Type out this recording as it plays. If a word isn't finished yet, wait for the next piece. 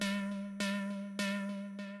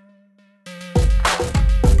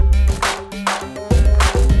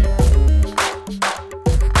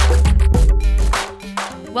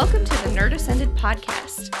the Nerd Ascended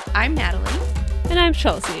podcast. I'm Natalie. And I'm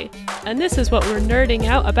Chelsea. And this is what we're nerding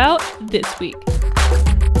out about this week.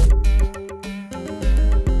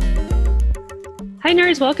 Hi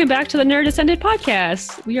nerds, welcome back to the Nerd Ascended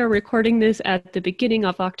podcast. We are recording this at the beginning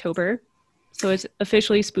of October, so it's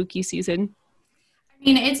officially spooky season. I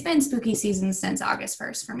mean, it's been spooky season since August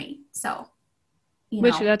 1st for me, so,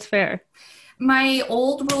 Which, that's fair. My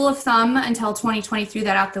old rule of thumb until 2020 threw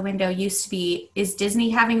that out the window used to be, is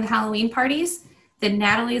Disney having the Halloween parties? Then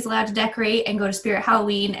Natalie is allowed to decorate and go to Spirit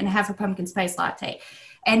Halloween and have her pumpkin spice latte.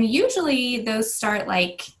 And usually those start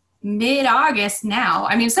like mid-August now.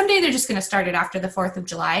 I mean, someday they're just going to start it after the 4th of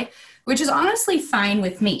July, which is honestly fine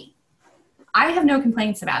with me. I have no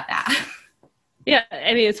complaints about that. Yeah,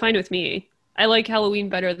 I mean, it's fine with me. I like Halloween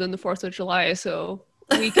better than the 4th of July, so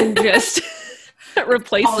we can just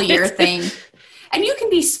replace all year thing. And you can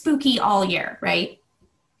be spooky all year, right?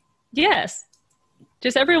 Yes.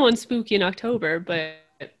 Just everyone's spooky in October, but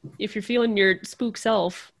if you're feeling your spook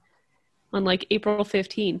self on like April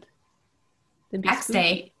 15th, then be Tax spooky.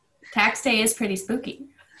 Day. Tax Day is pretty spooky.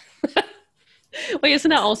 Wait, isn't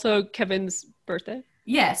that also Kevin's birthday?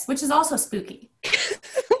 Yes, which is also spooky.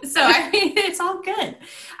 So, I mean, it's all good.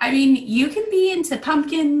 I mean, you can be into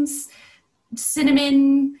pumpkins,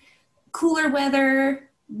 cinnamon, cooler weather,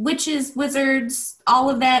 witches, wizards, all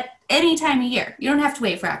of that any time of year. You don't have to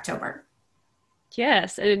wait for October.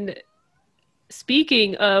 Yes, and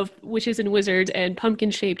speaking of witches and wizards and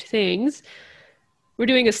pumpkin-shaped things, we're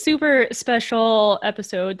doing a super special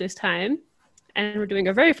episode this time, and we're doing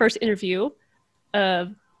our very first interview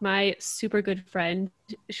of my super good friend,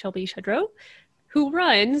 Shelby Shedrow, who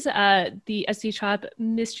runs the Etsy shop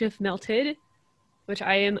Mischief Melted, which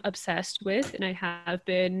I am obsessed with, and I have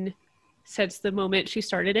been since the moment she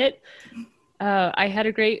started it. I had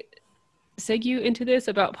a great segue into this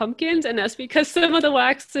about pumpkins, and that's because some of the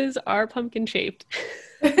waxes are pumpkin shaped.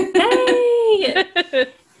 Hey!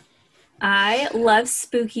 I love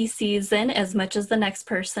spooky season as much as the next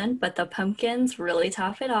person, but the pumpkins really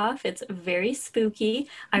top it off. It's very spooky.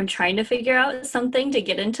 I'm trying to figure out something to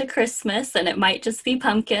get into Christmas, and it might just be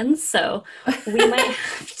pumpkins, so we might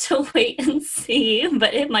have to wait and see,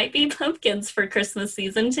 but it might be pumpkins for Christmas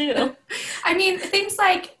season too. I mean, things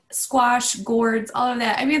like squash, gourds, all of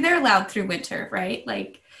that, I mean, they're allowed through winter, right?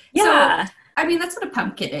 Like, yeah. So, I mean, that's what a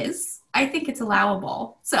pumpkin is. I think it's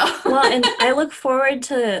allowable. So well, and I look forward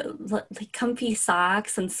to like comfy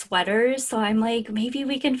socks and sweaters. So I'm like, maybe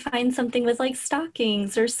we can find something with like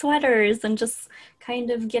stockings or sweaters and just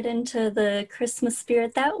kind of get into the Christmas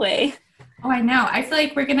spirit that way. Oh, I know. I feel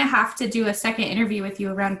like we're going to have to do a second interview with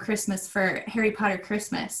you around Christmas for Harry Potter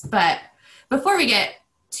Christmas. But before we get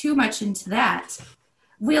too much into that,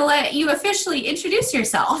 we'll let you officially introduce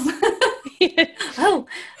yourself. Oh,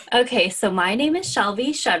 okay. So my name is Shelby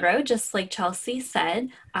Shedrow, just like Chelsea said.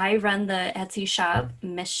 I run the Etsy shop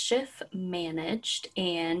Mischief Managed,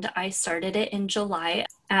 and I started it in July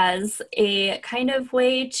as a kind of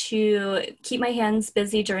way to keep my hands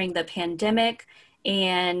busy during the pandemic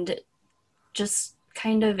and just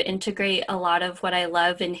kind of integrate a lot of what I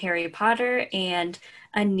love in Harry Potter and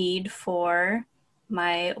a need for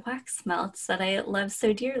my wax melts that I love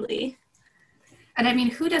so dearly. And I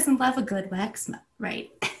mean, who doesn't love a good wax melt,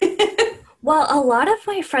 right? Well, a lot of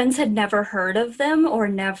my friends had never heard of them or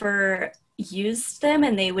never used them,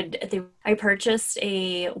 and I purchased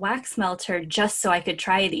a wax melter just so I could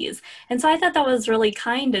try these. And so I thought that was really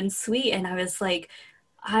kind and sweet, and I was like,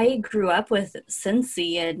 I grew up with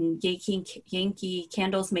Scentsy and Yankee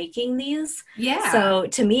Candles making these. Yeah. So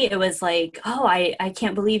to me, it was like, oh, I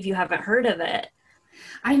can't believe you haven't heard of it.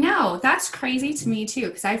 I know. That's crazy to me, too,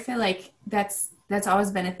 because I feel like that's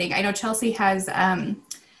always been a thing. I know Chelsea has a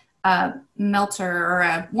melter or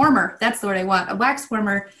a warmer. That's the word I want. A wax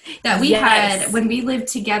warmer that we had when we lived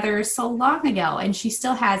together so long ago, and she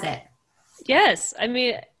still has it. Yes. I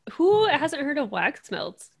mean, who hasn't heard of wax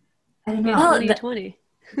melts? I don't know. 2020.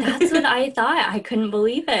 That's what I thought. I couldn't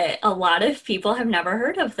believe it. A lot of people have never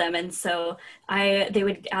heard of them. And so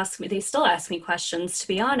they still ask me questions, to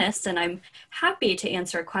be honest, and I'm happy to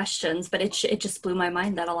answer questions, but it just blew my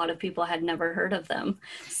mind that a lot of people had never heard of them.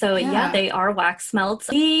 So yeah, they are wax melts.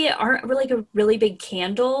 We aren't like a really big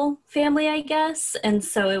candle family, I guess. And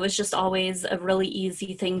so it was just always a really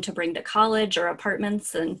easy thing to bring to college or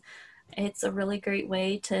apartments. And it's a really great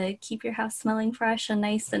way to keep your house smelling fresh and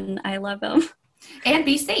nice. And I love them. And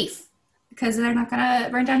be safe, because they're not going to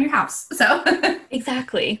burn down your house. So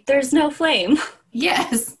exactly. There's no flame.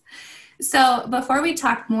 Yes. So before we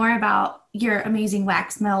talk more about your amazing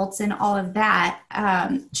wax melts and all of that,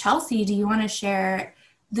 Chelsea, do you want to share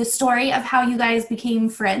the story of how you guys became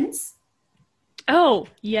friends? Oh,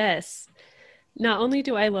 yes. Not only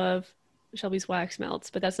do I love Shelby's wax melts,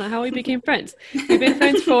 but that's not how we became friends. We've been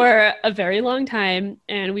friends for a very long time,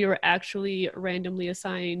 and we were actually randomly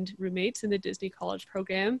assigned roommates in the Disney College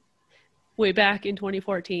program way back in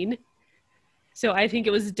 2014. So I think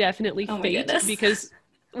it was definitely Oh my fate goodness. because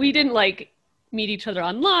we didn't like meet each other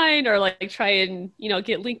online or like try and,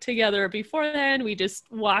 get linked together before then. We just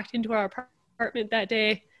walked into our apartment that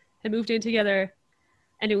day and moved in together,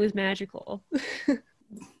 and it was magical.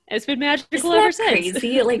 It's been magical Isn't ever that since.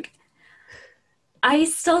 crazy? Like, I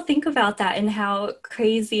still think about that and how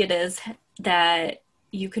crazy it is that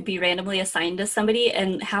you could be randomly assigned to somebody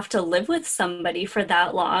and have to live with somebody for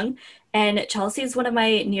that long. And Chelsea is one of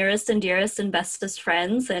my nearest and dearest and bestest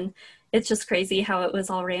friends. And it's just crazy how it was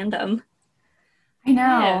all random. I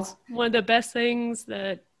know. Yes, one of the best things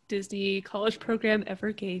that Disney College program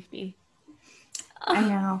ever gave me. I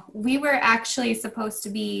know. We were actually supposed to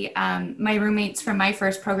be my roommates from my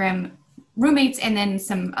first program, roommates and then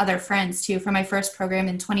some other friends too from my first program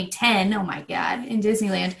in 2010. Oh my God, in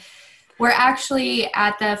Disneyland. We're actually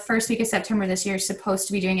at the first week of September this year supposed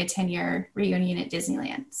to be doing a 10-year reunion at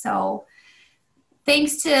Disneyland. So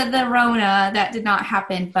thanks to the Rona, that did not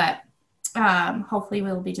happen, but hopefully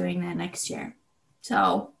we'll be doing that next year.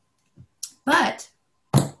 So, but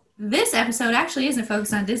this episode actually isn't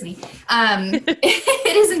focused on Disney.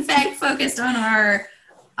 It is in fact focused on our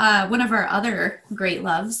one of our other great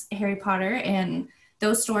loves, Harry Potter and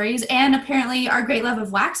those stories, and apparently our great love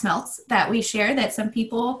of wax melts that we share that some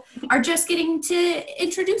people are just getting to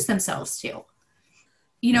introduce themselves to.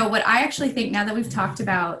 You know, what I actually think now that we've talked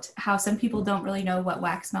about how some people don't really know what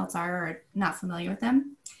wax melts are or not familiar with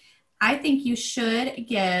them, I think you should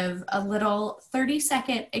give a little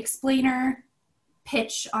 30-second explainer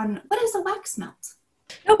pitch on what is a wax melt.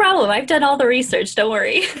 No problem. I've done all the research. Don't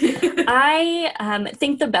worry. I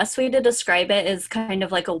think the best way to describe it is kind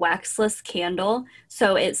of like a waxless candle.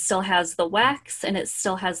 So it still has the wax and it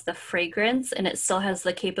still has the fragrance and it still has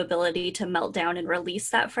the capability to melt down and release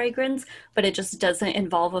that fragrance, but it just doesn't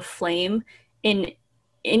involve a flame in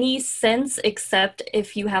any sense except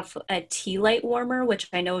if you have a tea light warmer, which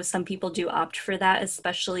I know some people do opt for that,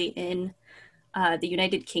 especially in the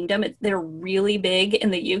United Kingdom. They're really big in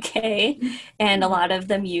the UK, and a lot of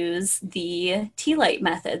them use the tea light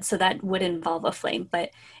method. So that would involve a flame,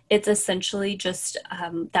 but it's essentially just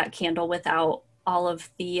that candle without all of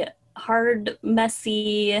the hard,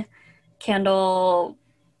 messy candle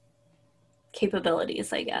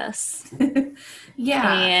capabilities, I guess.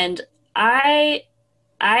 Yeah. And I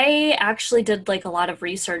actually did like a lot of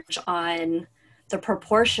research on the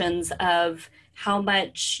proportions of how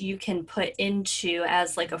much you can put into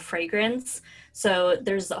as like a fragrance. So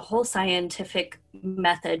there's a whole scientific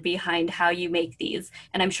method behind how you make these.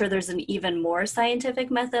 And I'm sure there's an even more scientific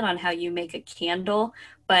method on how you make a candle.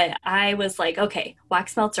 But I was like, okay,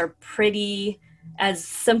 wax melts are pretty as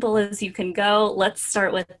simple as you can go. Let's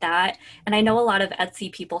start with that. And I know a lot of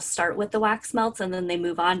Etsy people start with the wax melts and then they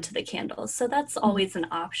move on to the candles. So that's always an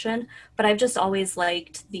option. But I've just always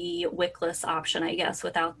liked the wickless option, I guess,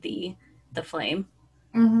 without the flame.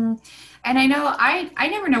 Mm-hmm. And I know I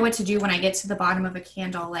never know what to do when I get to the bottom of a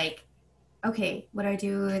candle. Like, okay, what do I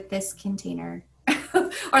do with this container? Or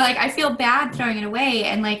like, I feel bad throwing it away.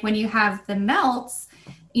 And like when you have the melts,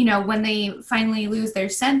 you know, when they finally lose their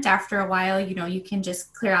scent after a while, you know, you can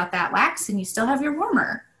just clear out that wax and you still have your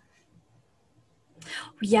warmer.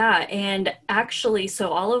 Yeah, and actually,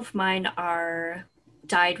 so all of mine are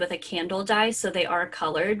dyed with a candle dye, so they are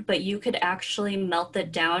colored, but you could actually melt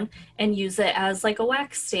it down and use it as like a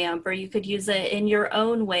wax stamp, or you could use it in your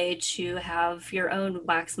own way to have your own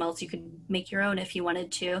wax melts. You could make your own if you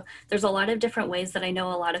wanted to. There's a lot of different ways that I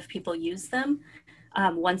know a lot of people use them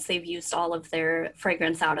once they've used all of their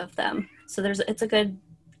fragrance out of them. So it's a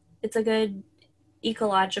good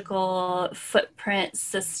ecological footprint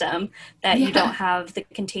system that you don't have the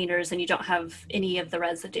containers and you don't have any of the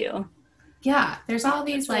residue. Yeah, there's all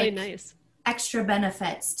these That's really like nice extra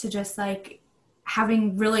benefits to just like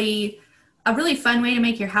having a really fun way to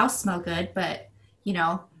make your house smell good, but you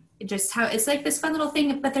know, just how it's like this fun little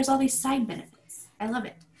thing, but there's all these side benefits. I love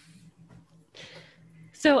it.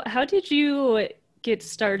 So how did you get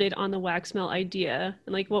started on the wax melt idea?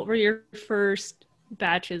 And like, what were your first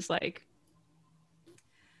batches like?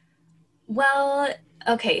 Well,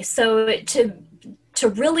 okay, so to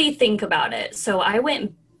really think about it, so I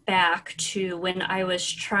went back to when I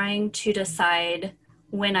was trying to decide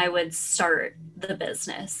when I would start the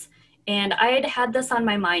business. And I had had this on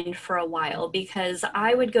my mind for a while because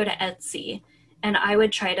I would go to Etsy and I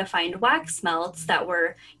would try to find wax melts that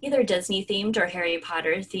were either Disney themed or Harry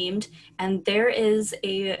Potter themed. And there is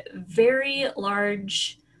a very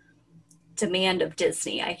large demand of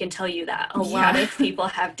Disney. I can tell you that. A lot of people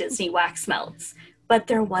have Disney wax melts, but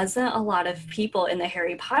there wasn't a lot of people in the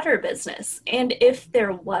Harry Potter business. And if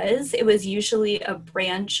there was, it was usually a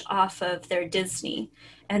branch off of their Disney.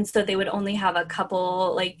 And so they would only have a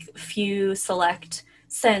couple, like few select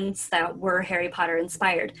scents that were Harry Potter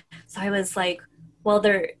inspired. So I was like, well,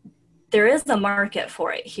 there is a market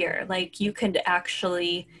for it here. Like you could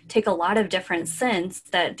actually take a lot of different scents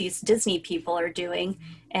that these Disney people are doing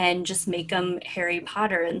and just make them Harry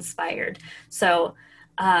Potter inspired. So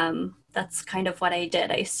that's kind of what I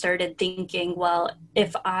did. I started thinking, well,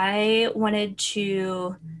 if I wanted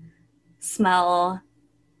to smell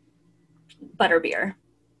butterbeer,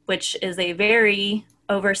 which is a very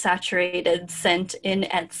oversaturated scent in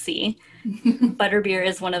Etsy. Butterbeer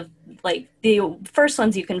is one of like the first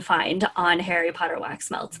ones you can find on Harry Potter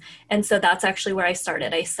wax melts. And so that's actually where I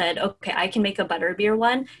started. I said, okay, I can make a butterbeer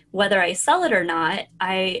one. Whether I sell it or not,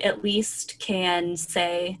 I at least can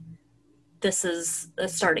say this is a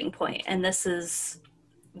starting point and this is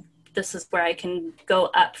where I can go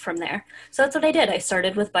up from there. So that's what I did. I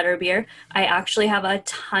started with butterbeer. I actually have a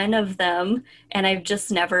ton of them and I've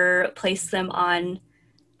just never placed them on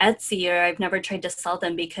Etsy, or I've never tried to sell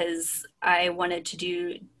them because I wanted to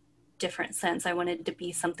do different scents. I wanted to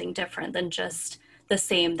be something different than just the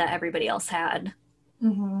same that everybody else had.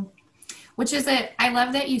 Mm-hmm. Which is I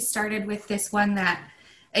love that you started with this one that,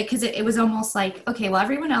 because it was almost like, okay, well,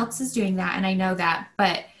 everyone else is doing that and I know that,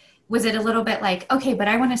 but was it a little bit like, okay, but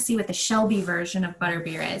I want to see what the Shelby version of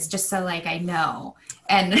butterbeer is, just so like I know,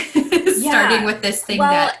 and starting with this thing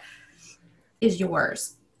that is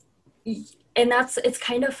yours. And it's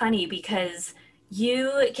kind of funny because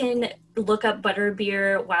you can look up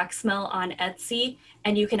butterbeer wax smell on Etsy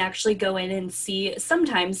and you can actually go in and see,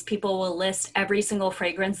 sometimes people will list every single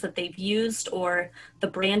fragrance that they've used or the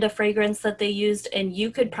brand of fragrance that they used, and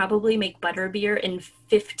you could probably make butterbeer in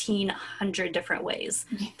 1,500 different ways.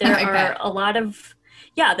 There are a lot of,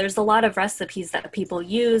 there's a lot of recipes that people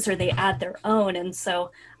use or they add their own. And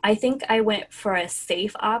so I think I went for a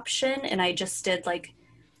safe option and I just did like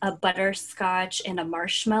a butterscotch and a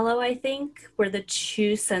marshmallow, I think, were the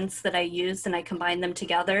two scents that I used, and I combined them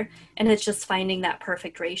together. And it's just finding that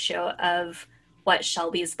perfect ratio of what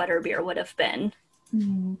Shelby's butterbeer would have been.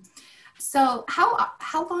 Mm-hmm. So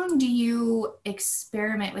how long do you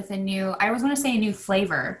experiment with I always want to say a new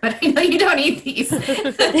flavor, but I know you don't eat these.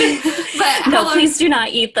 But no, please do not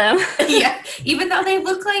eat them. Yeah, even though they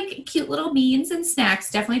look like cute little beans and snacks,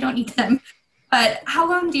 definitely don't eat them. But how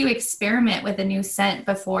long do you experiment with a new scent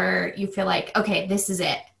before you feel like, okay, this is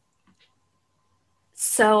it?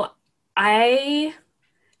 So I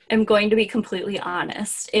am going to be completely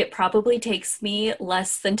honest. It probably takes me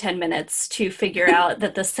less than 10 minutes to figure out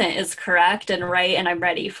that the scent is correct and right and I'm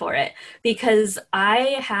ready for it. Because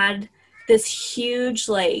I had this huge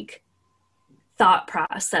like thought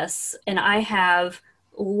process and I have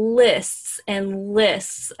lists and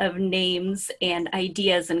lists of names and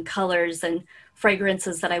ideas and colors and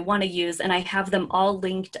fragrances that I want to use, and I have them all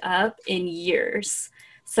linked up in years.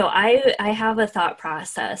 So I have a thought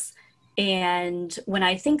process, and when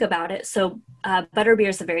I think about it, so butterbeer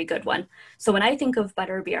is a very good one. So when I think of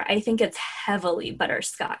butterbeer, I think it's heavily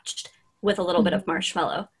butterscotched with a little bit of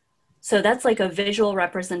marshmallow. So that's like a visual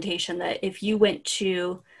representation that if you went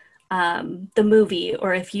to the movie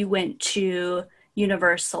or if you went to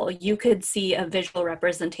Universal, you could see a visual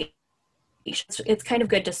representation. It's kind of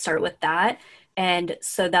good to start with that. And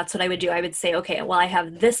so that's what I would do. I would say, okay, well, I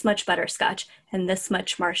have this much butterscotch and this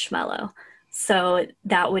much marshmallow. So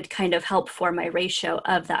that would kind of help for my ratio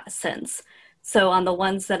of that sense. So on the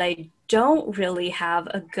ones that I don't really have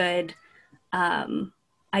a good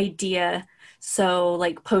idea, so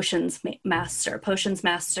like Potions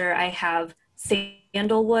Master, I have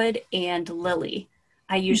sandalwood and lily.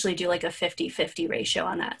 I usually do like a 50-50 ratio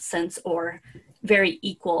on that sense, or very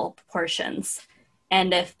equal portions.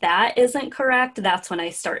 And if that isn't correct, that's when I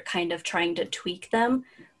start kind of trying to tweak them.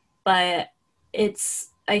 But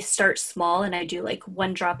I start small and I do like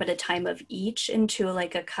one drop at a time of each into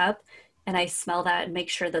like a cup, and I smell that and make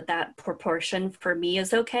sure that that proportion for me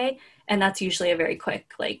is okay. And that's usually a very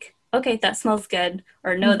quick, like, okay, that smells good,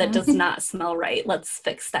 or no, that does not smell right. Let's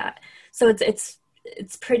fix that. So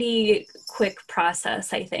it's pretty quick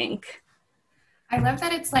process, I think. I love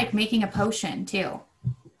that it's like making a potion too.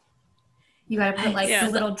 You got to put like the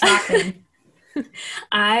little drop in.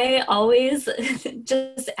 I always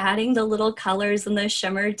just adding the little colors and the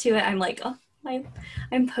shimmer to it. I'm like, oh,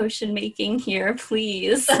 I'm potion making here,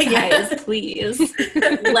 please. Guys, please.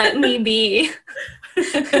 Let me be.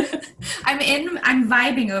 I'm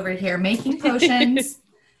vibing over here, making potions.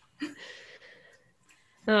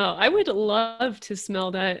 Oh, I would love to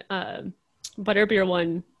smell that butterbeer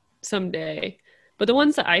one someday. But the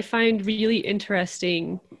ones that I find really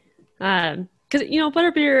interesting, because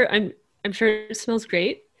butterbeer, I'm sure it smells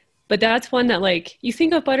great, but that's one that like you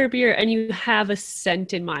think of butterbeer and you have a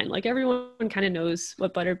scent in mind. Like everyone kind of knows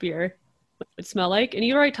what butterbeer would smell like, and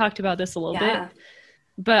you already talked about this a little bit.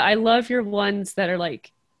 But I love your ones that are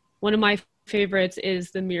like, one of my favorites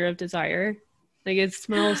is the Mirror of Desire. Like it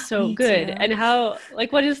smells so good. Too. And how,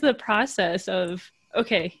 like, what is the process of,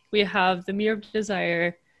 okay, we have the Mirror of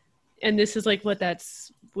Desire and this is like what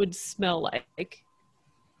would smell like?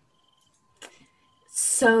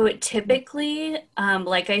 So typically,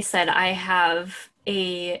 like I said, I have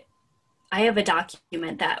a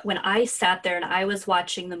document that when I sat there and I was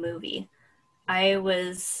watching the movie, I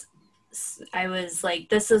was like,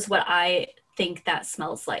 this is what I think that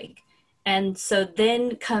smells like. And so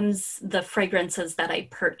then comes the fragrances that I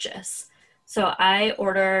purchase. So I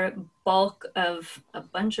order bulk of a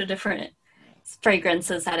bunch of different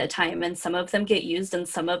fragrances at a time, and some of them get used and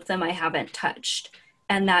some of them I haven't touched.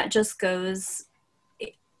 And that just goes,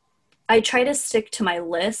 I try to stick to my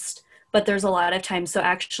list, but there's a lot of times. So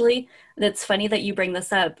actually, that's funny that you bring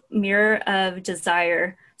this up. Mirror of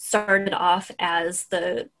Desire started off as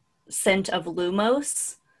the scent of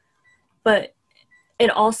Lumos, but it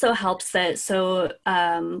also helps that, so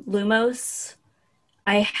Lumos,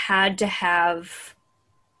 I had to have,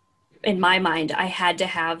 in my mind, I had to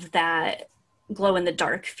have that glow in the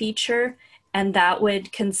dark feature, and that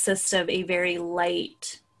would consist of a very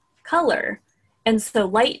light color. And so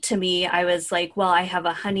light to me, I was like, well, I have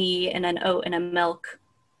a honey and an oat and a milk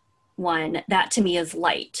one. That to me is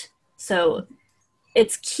light. So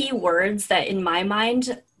it's keywords that in my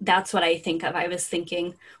mind, that's what I think of. I was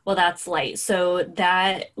thinking, well, that's light. So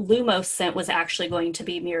that Lumos scent was actually going to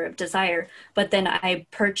be Mirror of Desire. But then I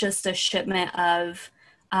purchased a shipment of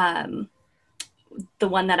the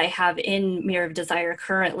one that I have in Mirror of Desire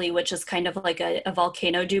currently, which is kind of like a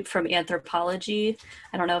volcano dupe from Anthropologie.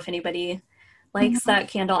 I don't know if anybody likes that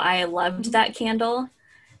candle. I loved that candle.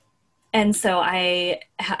 And so I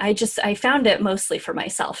found it mostly for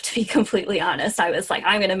myself, to be completely honest. I was like,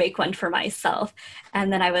 I'm going to make one for myself.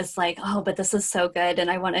 And then I was like, oh, but this is so good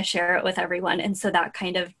and I want to share it with everyone. And so that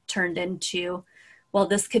kind of turned into, well,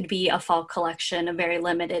 this could be a fall collection, a very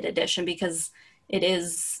limited edition, because it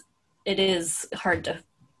is hard to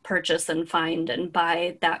purchase and find and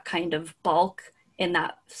buy that kind of bulk in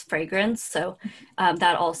that fragrance. So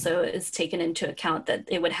that also is taken into account, that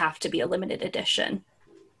it would have to be a limited edition.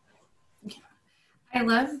 I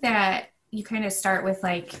love that you kind of start with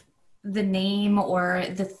like the name or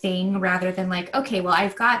the thing rather than like, okay, well,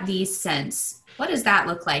 I've got these scents. What does that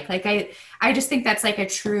look like? Like, I just think that's like a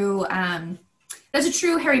true, that's a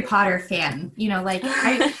true Harry Potter fan, like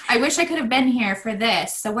I wish I could have been here for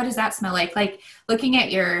this. So what does that smell like? Like looking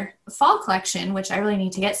at your fall collection, which I really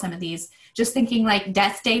need to get some of these, just thinking like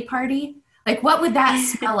Death Day Party, like what would that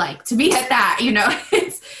smell like to be at that,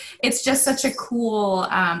 It's just such a cool,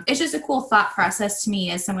 it's just a cool thought process to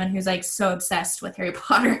me as someone who's like so obsessed with Harry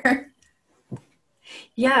Potter.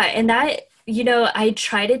 Yeah. And that, I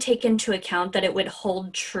try to take into account that it would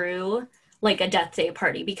hold true like a Death Day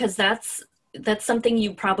Party, because that's something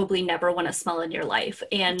you probably never want to smell in your life.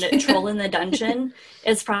 And Troll in the Dungeon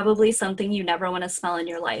is probably something you never want to smell in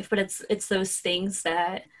your life. But it's those things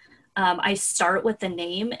that I start with the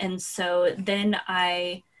name. And so then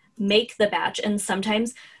I make the batch. And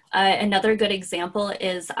sometimes another good example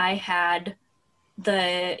is I had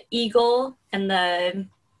the eagle and the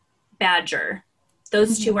badger.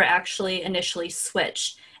 Those two were actually initially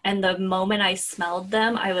switched. And the moment I smelled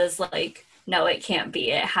them, I was like, no, it can't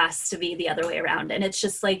be. It has to be the other way around. And it's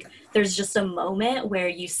just like, there's just a moment where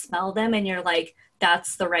you smell them and you're like,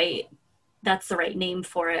 that's the right name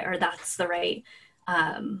for it, or that's the right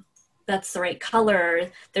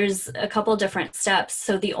color. There's a couple different steps.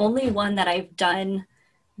 So the only one that I've done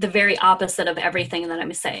the very opposite of everything that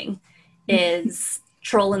I'm saying is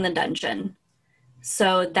Troll in the Dungeon.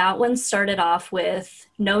 So that one started off with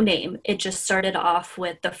no name. It just started off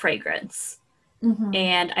with the fragrance.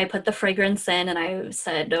 And I put the fragrance in and I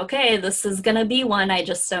said, okay, this is going to be one. I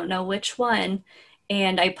just don't know which one.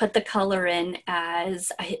 And I put the color in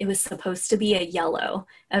as it was supposed to be a yellow,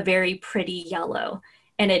 a very pretty yellow.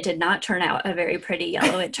 And it did not turn out a very pretty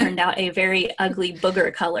yellow. It turned out a very ugly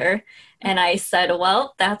booger color. And I said,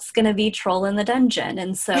 well, that's going to be Troll in the Dungeon.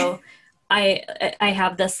 And so I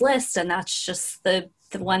have this list, and that's just the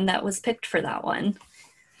the one that was picked for that one.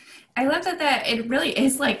 I love that it really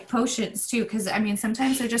is like potions too, because I mean,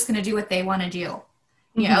 sometimes they're just going to do what they want to do,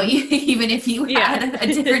 you know, even if you had a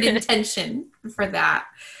different intention for that.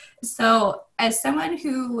 So as someone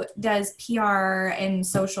who does PR and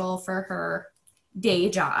social for her day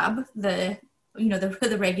job, the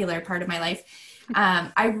regular part of my life,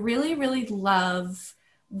 I really, really love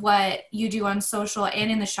what you do on social and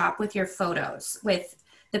in the shop with your photos, with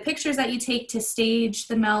the pictures that you take to stage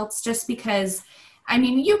the melts, just because, I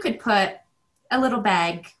mean, you could put a little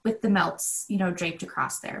bag with the melts, you know, draped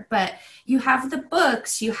across there, but you have the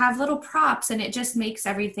books, you have little props, and it just makes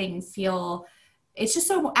everything feel, it's just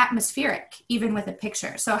so atmospheric, even with a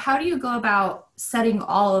picture. So how do you go about setting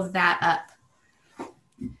all of that up?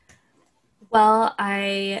 Well,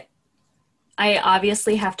 I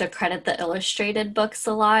obviously have to credit the illustrated books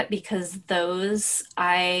a lot, because those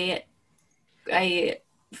I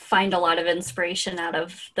find a lot of inspiration out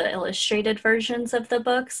of the illustrated versions of the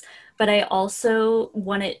books, but I also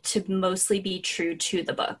want it to mostly be true to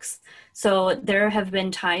the books. So there have been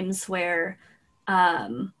times where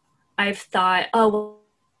I've thought, oh,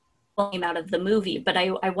 well, came out of the movie, but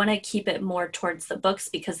I want to keep it more towards the books,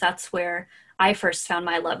 because that's where I first found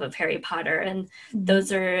my love of Harry Potter. And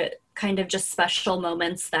those are kind of just special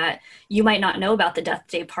moments that you might not know about the Death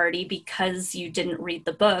Day party because you didn't read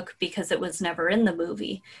the book, because it was never in the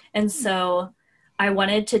movie. And so I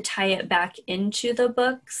wanted to tie it back into the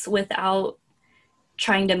books without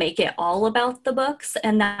trying to make it all about the books.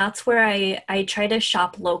 And that's where I try to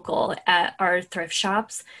shop local at our thrift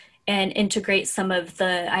shops and integrate some of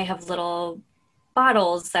I have little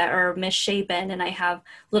bottles that are misshapen, and I have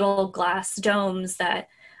little glass domes that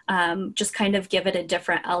just kind of give it a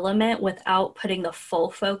different element without putting the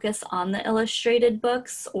full focus on the illustrated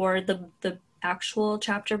books or the actual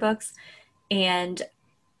chapter books. And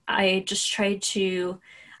I just try to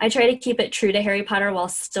keep it true to Harry Potter while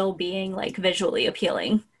still being like visually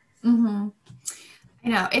appealing. Mm-hmm. I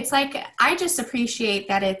know, it's like, I just appreciate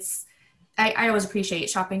that I always appreciate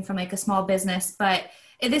shopping from like a small business, but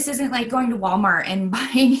this isn't like going to Walmart and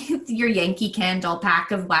buying your Yankee Candle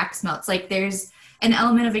pack of wax melts. Like, there's an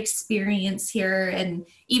element of experience here, and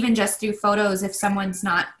even just through photos, if someone's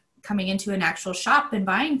not coming into an actual shop and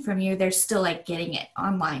buying from you, they're still like getting it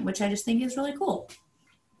online, which I just think is really cool.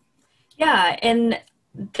 Yeah, and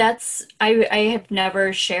I have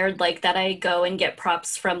never shared like that I go and get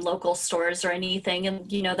props from local stores or anything,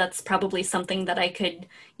 and you know, that's probably something that I could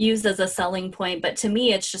use as a selling point, but to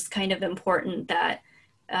me it's just kind of important that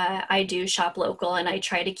I do shop local, and I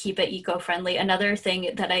try to keep it eco-friendly. Another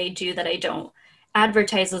thing that I do that I don't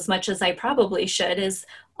advertise as much as I probably should is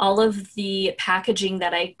all of the packaging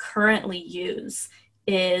that I currently use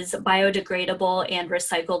is biodegradable and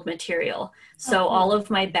recycled material. So all of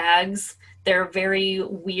my bags, they're very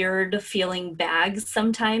weird feeling bags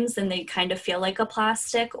sometimes, and they kind of feel like a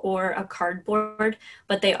plastic or a cardboard,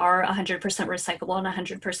 but they are 100% recyclable and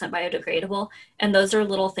 100% biodegradable. And those are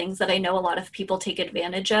little things that I know a lot of people take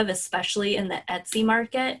advantage of, especially in the Etsy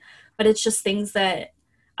market. But it's just things that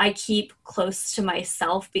I keep close to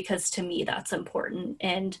myself, because to me that's important,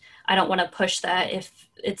 and I don't want to push that if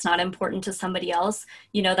it's not important to somebody else.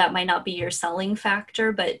 You know, that might not be your selling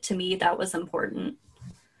factor, but to me that was important.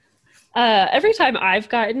 Every time I've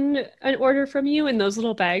gotten an order from you in those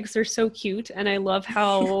little bags, they're so cute, and I love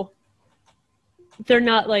how they're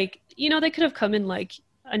not like, you know, they could have come in like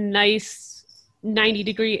a nice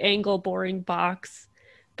 90-degree angle boring box,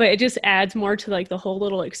 but it just adds more to like the whole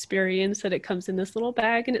little experience that it comes in this little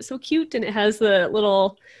bag, and it's so cute, and it has the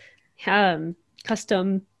little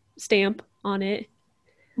custom stamp on it.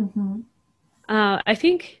 Mm-hmm. I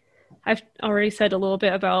think I've already said a little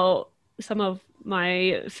bit about some of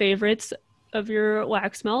my favorites of your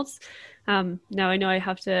wax melts. Now I know I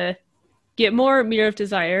have to get more Mirror of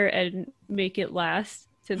Desire and make it last,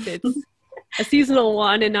 since it's a seasonal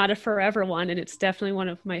one and not a forever one, and it's definitely one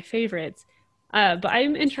of my favorites. But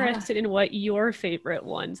I'm interested in what your favorite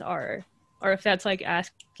ones are, or if that's like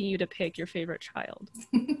asking you to pick your favorite child.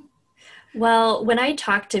 Well, when I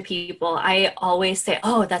talk to people, I always say,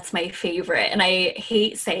 oh, that's my favorite. And I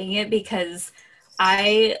hate saying it, because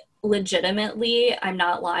I legitimately, I'm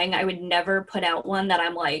not lying, I would never put out one that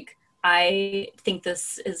I'm like, I think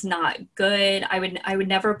this is not good. I would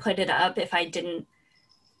never put it up if I didn't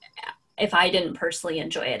personally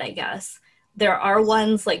enjoy it, I guess. There are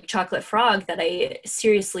ones like Chocolate Frog that I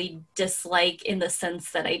seriously dislike, in the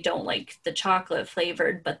sense that I don't like the chocolate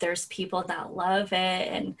flavored, but there's people that love it.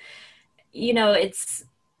 And, you know,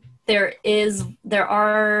 there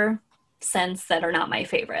are scents that are not my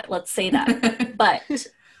favorite. Let's say that. But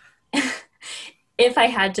If I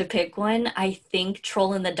had to pick one, I think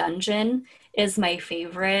Troll in the Dungeon is my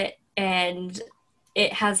favorite. And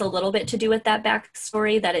it has a little bit to do with that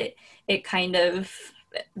backstory that it kind of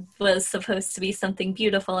was supposed to be something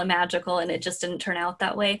beautiful and magical, and it just didn't turn out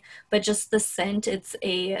that way. But just the scent, it's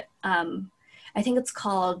a, I think it's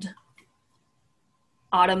called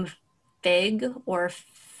Autumn Fig or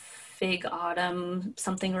Fig Autumn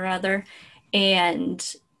something or other.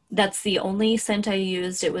 And that's the only scent I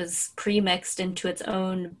used. It was pre-mixed into its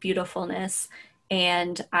own beautifulness.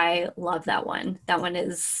 And I love that one. That one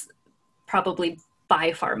is probably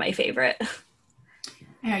by far my favorite.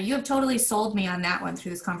 Yeah, you have totally sold me on that one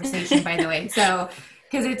through this conversation, by the way. So,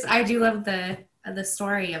 because I do love the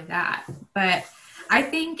story of that. But I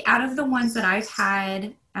think out of the ones that I've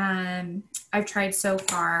had, I've tried so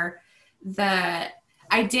far,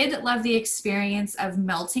 I did love the experience of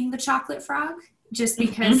melting the chocolate frog, just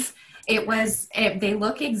because they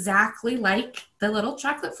look exactly like the little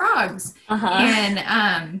chocolate frogs.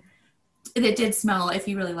 And it did smell, if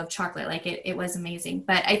you really love chocolate, like it was amazing.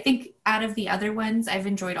 But I think out of the other ones, I've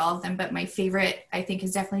enjoyed all of them, but my favorite I think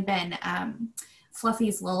has definitely been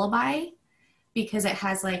Fluffy's Lullaby, because it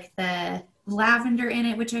has like the lavender in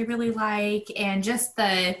it, which I really like, and just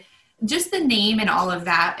the name and all of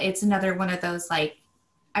that. It's another one of those, like,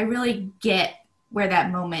 I really get where that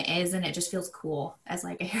moment is, and it just feels cool as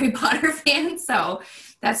like a Harry Potter fan. So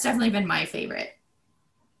that's definitely been my favorite.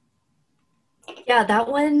 Yeah, that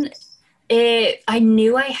one, I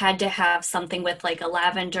knew I had to have something with like a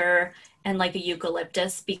lavender and like a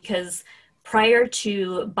eucalyptus, because prior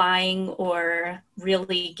to buying or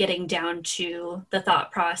really getting down to the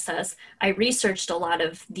thought process, I researched a lot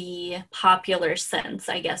of the popular scents,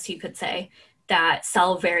 I guess you could say, that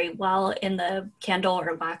sell very well in the candle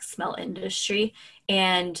or wax smell industry.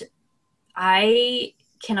 And I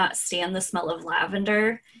cannot stand the smell of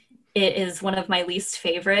lavender. It is one of my least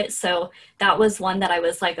favorite. So that was one that I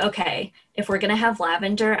was like, okay, if we're going to have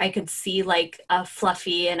lavender, I could see like a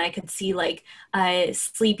Fluffy, and I could see like a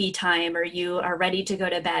sleepy time, or you are ready to go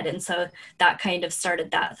to bed. And so that kind of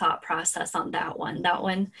started that thought process on that one.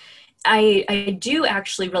 I do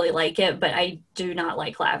actually really like it, but I do not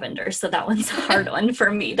like lavender. So that one's a hard one for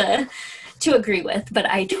me to agree with, but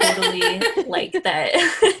I totally like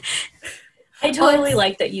that. I totally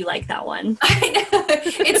like that you like that one. I know.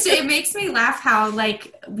 It makes me laugh how,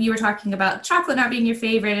 like, you were talking about chocolate not being your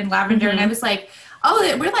favorite and lavender, and I was like,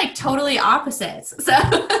 oh, we're like totally opposites.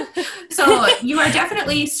 So you are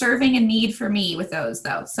definitely serving a need for me with those,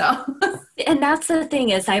 though. So, and that's the thing,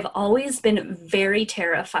 is I've always been very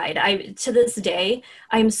terrified. To this day,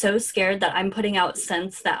 I'm so scared that I'm putting out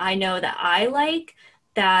scents that I know that I like,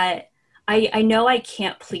 that I know I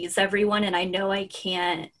can't please everyone, and I know I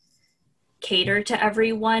can't cater to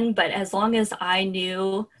everyone, but as long as I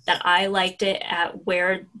knew that I liked it at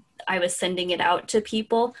where I was sending it out to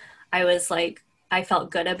people, I was like, I felt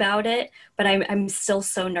good about it. But I'm still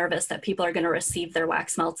so nervous that people are going to receive their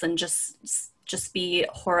wax melts and just be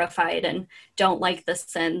horrified and don't like the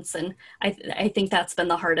scents. And I think that's been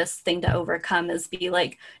the hardest thing to overcome, is be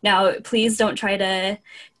like, now please don't try to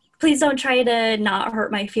not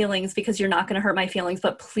hurt my feelings, because you're not going to hurt my feelings,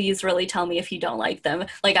 but please really tell me if you don't like them.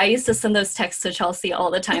 Like, I used to send those texts to Chelsea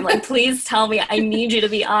all the time. Like, please tell me, I need you to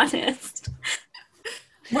be honest.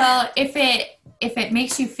 Well, if it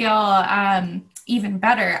makes you feel even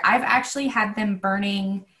better, I've actually had them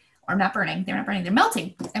burning, or not burning, they're not burning, they're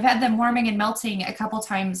melting. I've had them warming and melting a couple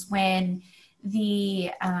times when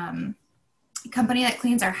the company that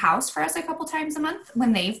cleans our house for us a couple times a month,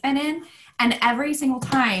 when they've been in, and every single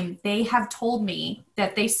time they have told me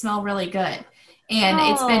that they smell really good. And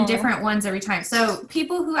it's been different ones every time. So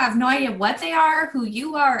people who have no idea what they are, who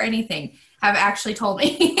you are, or anything, have actually told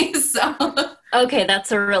me. So okay,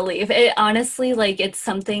 that's a relief. It honestly, like, it's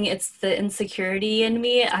the insecurity in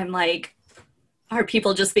me. I'm like, are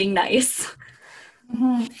people just being nice?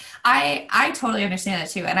 I totally understand that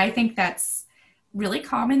too. And I think that's really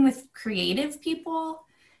common with creative people,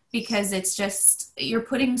 because it's just, you're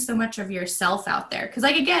putting so much of yourself out there. Because,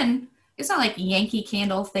 like, again, it's not like Yankee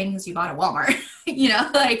Candle things you bought at Walmart.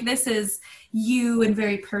 Like, this is you and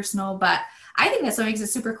very personal. But I think that's what makes it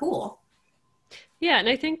super cool. Yeah, and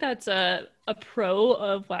I think that's a pro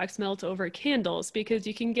of wax melts over candles, because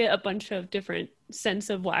you can get a bunch of different scents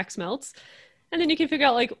of wax melts, and then you can figure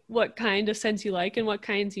out like what kind of scents you like and what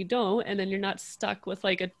kinds you don't, and then you're not stuck with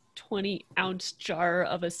like a 20-ounce jar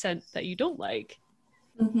of a scent that you don't like.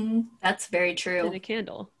 That's very true. In a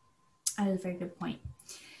candle. That is a very good point.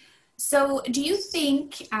 So do you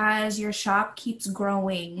think as your shop keeps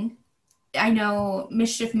growing, I know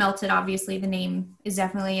Mischief Melted, obviously the name is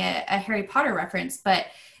definitely a Harry Potter reference, but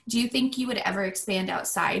Do you think you would ever expand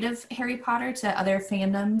outside of Harry Potter to other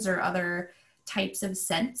fandoms or other types of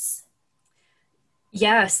scents?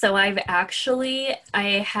 Yeah, so I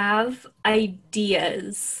have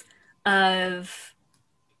ideas of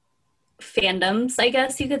fandoms, I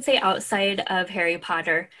guess you could say, outside of Harry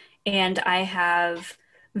Potter. And I have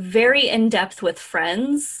very in-depth with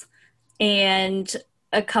Friends and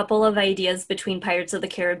a couple of ideas between Pirates of the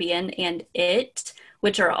Caribbean and It,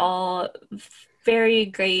 which are all very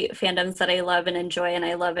great fandoms that I love and enjoy. And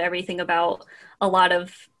I love everything about a lot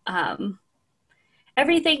of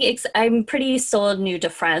everything. I'm pretty still new to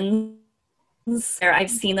Friends. I've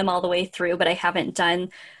seen them all the way through, but I haven't done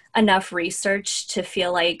enough research to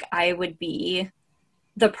feel like I would be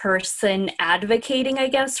the person advocating, I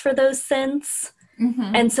guess, for those scents.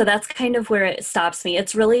 Mm-hmm. And so that's kind of where it stops me.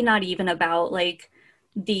 It's really not even about like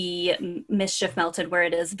the Mischief Melted, where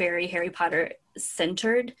it is very Harry Potter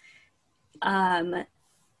centered. I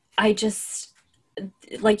just,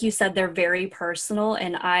 like you said, they're very personal,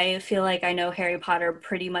 and I feel like I know Harry Potter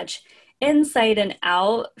pretty much inside and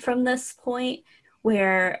out from this point,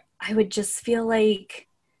 where I would just feel like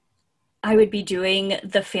I would be doing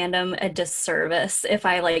the fandom a disservice if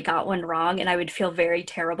I like got one wrong, and I would feel very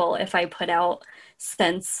terrible if I put out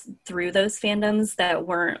scents through those fandoms that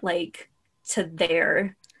weren't like to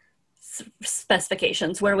their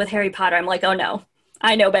specifications. Where with Harry Potter, I'm like, oh no,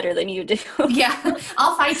 I know better than you do. Yeah,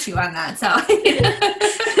 I'll fight you on that. So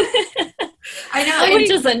I know,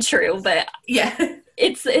 which isn't true, but yeah.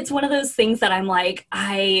 It's one of those things that I'm like,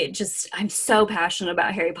 I'm so passionate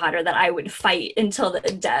about Harry Potter that I would fight until the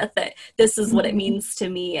death that this is what it means to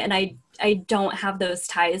me. And I don't have those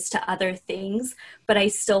ties to other things, but I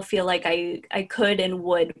still feel like I could and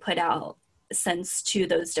would put out sense to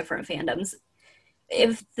those different fandoms.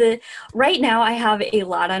 Right now I have a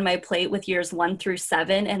lot on my plate with years 1 through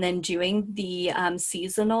 7, and then doing the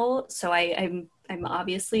seasonal. So I'm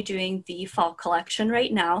obviously doing the fall collection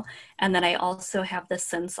right now. And then I also have the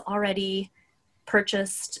scents already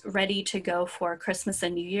purchased, ready to go for Christmas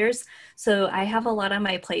and New Year's. So I have a lot on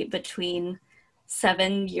my plate between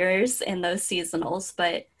 7 years and those seasonals,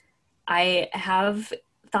 but I have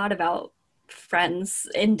thought about Friends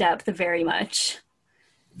in depth very much.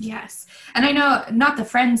 Yes. And I know not the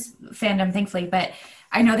Friends fandom, thankfully, but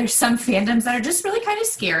I know there's some fandoms that are just really kind of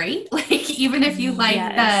scary. Like, even if you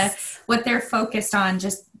like what they're focused on,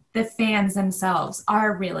 just the fans themselves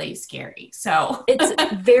are really scary. So it's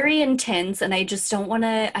very intense, and I just don't want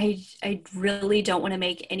to, I really don't want to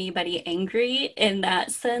make anybody angry in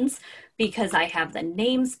that sense, because I have the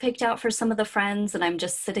names picked out for some of the Friends, and I'm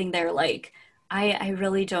just sitting there like, I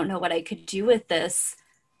really don't know what I could do with this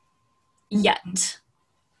yet.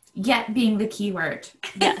 Yet being the key word.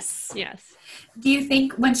 Yes. Yes. Do you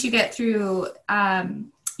think once you get through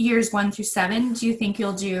years 1 through 7, do you think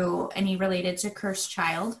you'll do any related to Cursed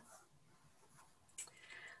Child?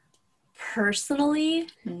 Personally,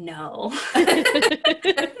 no.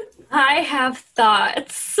 I have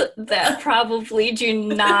thoughts that probably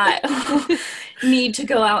do not need to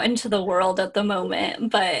go out into the world at the moment,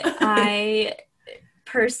 but I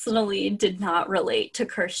personally did not relate to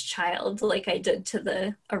Cursed Child like I did to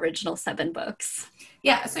the original 7 books.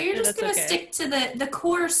 Yeah, so you're just going to stick to the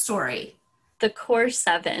core story. The core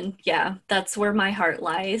 7, yeah, that's where my heart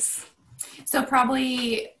lies. So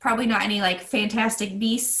probably not any like Fantastic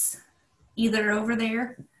Beasts either over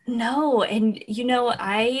there? No, and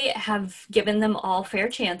I have given them all fair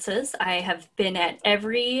chances. I have been at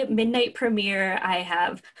every midnight premiere. I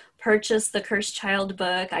have purchased the Cursed Child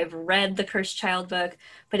book. I've read the Cursed Child book,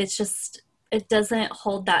 but it doesn't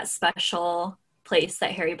hold that special place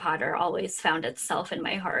that Harry Potter always found itself in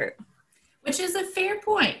my heart. Which is a fair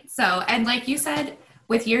point. So, and like you said,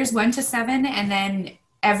 with years 1 to 7, and then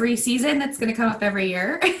every season that's going to come up every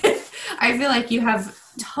year, I feel like you have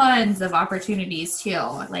tons of opportunities too,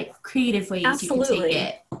 like creative ways Absolutely. You can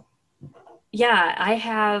take it. Yeah, I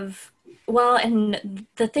have. Well, and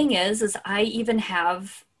the thing is I even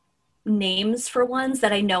have names for ones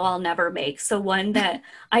that I know I'll never make. So one that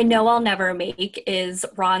I know I'll never make is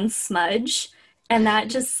Ron Smudge. And that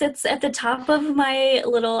just sits at the top of my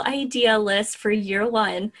little idea list for year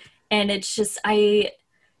 1. And it's just,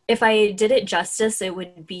 if I did it justice, it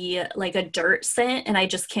would be like a dirt scent. And I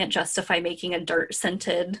just can't justify making a dirt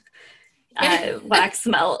scented wax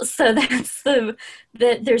melt. So that's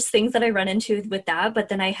there's things that I run into with that. But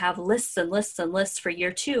then I have lists and lists and lists for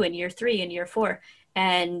year 2 and year 3 and year 4.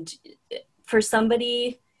 And for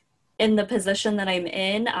somebody in the position that I'm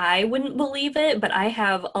in, I wouldn't believe it, but I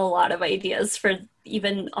have a lot of ideas for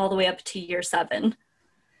even all the way up to year 7.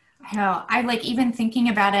 I know. I'm like, even thinking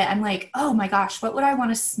about it, I'm like, oh my gosh, what would I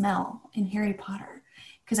want to smell in Harry Potter?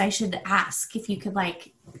 because I should ask if you could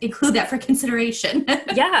like include that for consideration.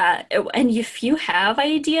 Yeah, and if you have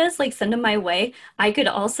ideas, like send them my way. I could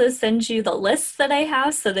also send you the lists that I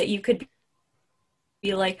have so that you could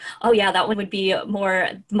be like, oh yeah, that one would be more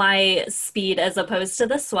my speed as opposed to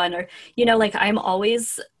this one. Or, like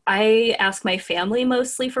I ask my family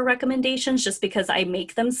mostly for recommendations just because I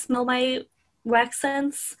make them smell my wax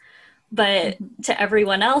scents. But to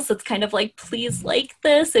everyone else, it's kind of like, please like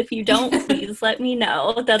this. If you don't, please let me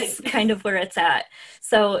know. That's kind of where it's at.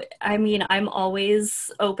 So, I mean, I'm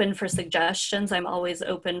always open for suggestions. I'm always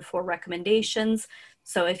open for recommendations.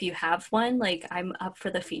 So if you have one, like, I'm up for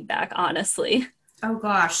the feedback, honestly. Oh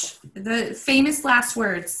gosh, the famous last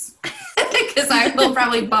words, because I will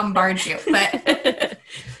probably bombard you. But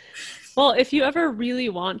well, if you ever really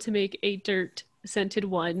want to make a dirt scented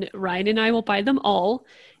one, Ryan and I will buy them all.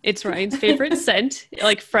 It's Ryan's favorite scent,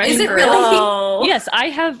 like fresh. Is it earth. really? Yes, I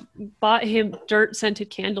have bought him dirt scented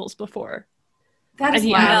candles before. That is and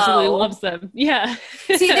he wild. absolutely loves them. Yeah.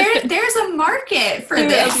 See, there's a market for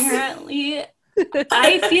this. Apparently,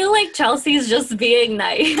 I feel like Chelsea's just being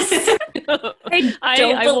nice.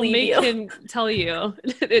 I will make him tell you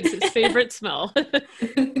it's his favorite smell.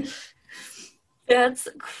 That's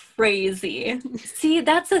crazy. See,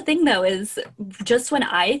 that's the thing though, is just when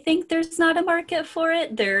I think there's not a market for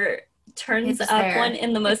it, there turns up one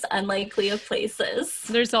in the most unlikely of places.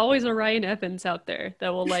 There's always a Ryan Evans out there that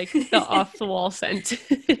will like the off the wall scent.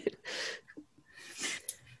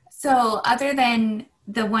 So other than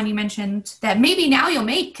the one you mentioned that maybe now you'll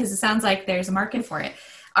make, because it sounds like there's a market for it,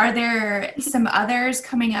 are there some others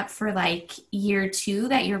coming up for like year 2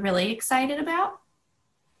 that you're really excited about?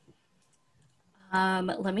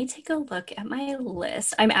 Let me take a look at my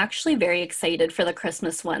list. I'm actually very excited for the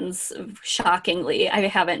Christmas ones. Shockingly, I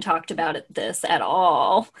haven't talked about this at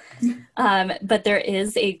all. But there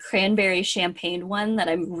is a cranberry champagne one that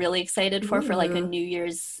I'm really excited for like a New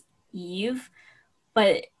Year's Eve.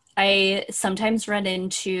 But I sometimes run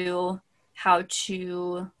into how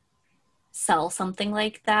to sell something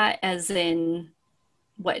like that, as in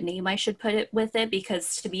what name I should put it with it,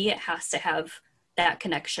 because to me it has to have that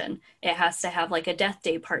connection. It has to have like a death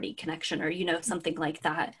day party connection, or something like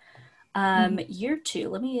that. Year 2,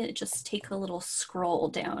 let me just take a little scroll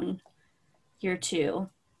down. Year 2.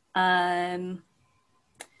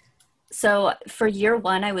 So for year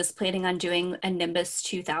 1, I was planning on doing a Nimbus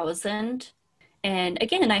 2000, and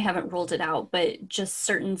again, I haven't ruled it out, but just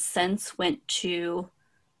certain scents went to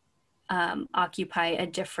occupy a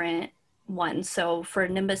different one. So for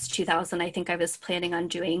Nimbus 2000, I think I was planning on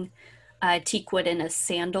doing teak wood and a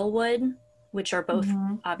sandalwood, which are both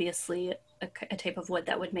obviously a type of wood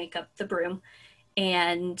that would make up the broom.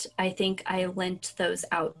 And I think I lent those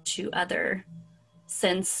out to other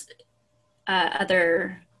scents,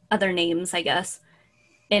 other names, I guess,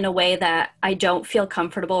 in a way that I don't feel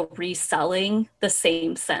comfortable reselling the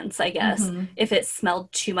same scents, I guess. If it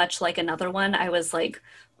smelled too much like another one, I was like,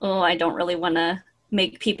 oh, I don't really want to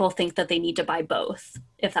make people think that they need to buy both,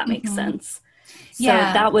 if that makes sense. So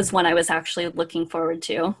that was one I was actually looking forward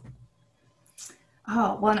to.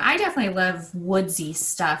 Oh, well, and I definitely love woodsy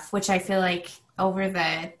stuff, which I feel like over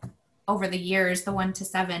the years, the 1 to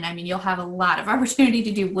 7, I mean, you'll have a lot of opportunity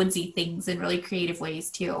to do woodsy things in really creative ways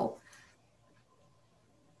too.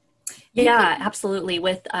 Yeah, absolutely.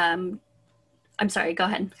 With, I'm sorry, go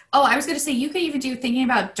ahead. Oh, I was going to say, you could even do, thinking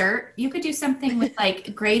about dirt, you could do something with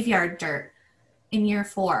like graveyard dirt in year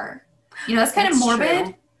 4. That's kind of morbid,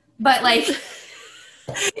 true. But like,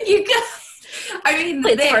 you could, I mean,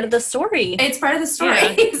 it's part of the story. It's part of the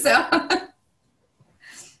story. Yeah. So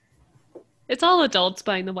it's all adults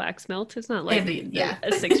buying the wax melt. It's not like a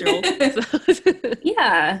 6-year-old.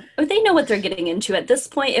 Yeah. They know what they're getting into at this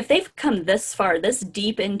point. If they've come this far, this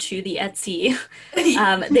deep into the Etsy,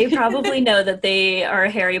 they probably know that they are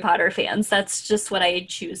Harry Potter fans. That's just what I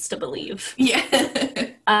choose to believe.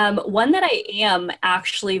 Yeah. One that I am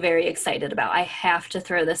actually very excited about, I have to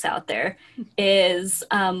throw this out there, is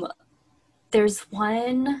there's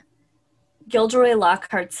one, Gilderoy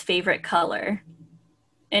Lockhart's favorite color.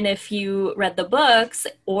 And if you read the books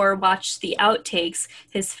or watched the outtakes,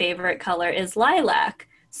 his favorite color is lilac.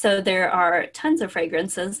 So there are tons of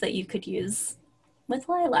fragrances that you could use with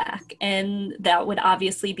lilac. And that would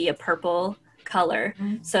obviously be a purple color.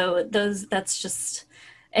 Mm-hmm. So that's just,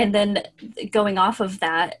 and then going off of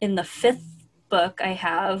that, in the 5th book, I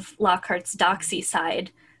have Lockhart's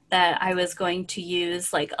Doxyside that I was going to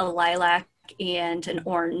use like a lilac and an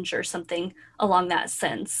orange or something along that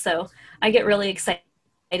sense. So I get really excited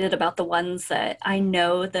about the ones that I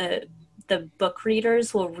know the book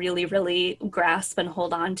readers will really, really grasp and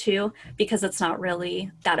hold on to, because it's not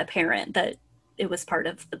really that apparent that it was part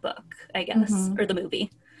of the book, I guess, or the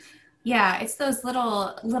movie. Yeah, it's those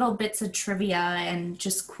little bits of trivia and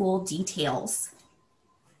just cool details.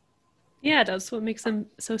 Yeah, that's what makes them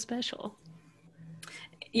so special.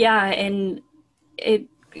 Yeah, and it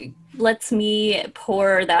lets me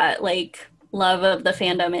pour that like love of the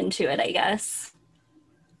fandom into it, I guess.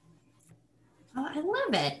 Oh, I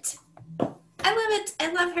love it. I love it.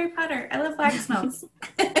 I love Harry Potter. I love Wax Melts.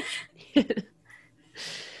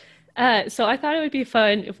 So I thought it would be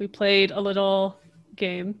fun if we played a little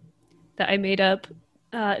game that I made up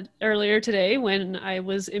earlier today when I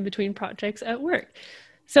was in between projects at work.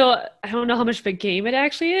 So I don't know how much of a game it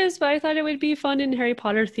actually is, but I thought it would be fun and Harry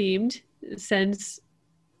Potter themed since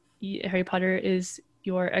Harry Potter is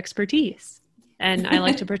your expertise. And I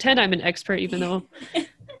like to pretend I'm an expert, even though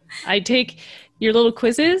I take your little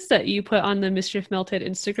quizzes that you put on the Mischief Melted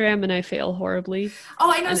Instagram and I fail horribly.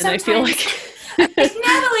 Oh, I know. And Sometimes I feel like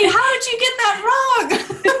Natalie, how did you get that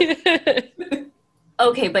wrong?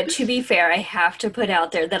 Okay, but to be fair, I have to put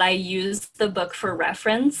out there that I use the book for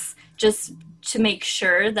reference just to make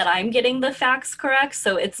sure that I'm getting the facts correct.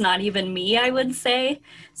 So it's not even me, I would say.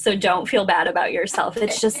 So don't feel bad about yourself.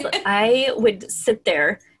 It's just I would sit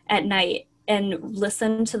there at night and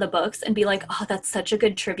listen to the books and be like, oh, that's such a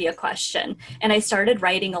good trivia question. And I started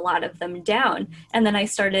writing a lot of them down. And then I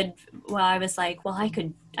was like, well, I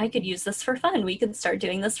could use this for fun. We could start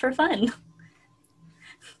doing this for fun.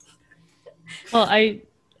 Well,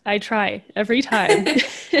 I try every time.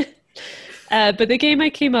 But the game I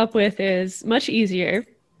came up with is much easier.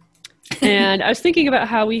 And I was thinking about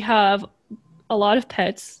how we have a lot of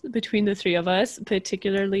pets between the three of us,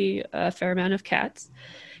 particularly a fair amount of cats.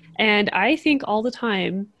 And I think all the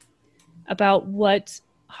time about what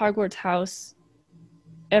Hogwarts house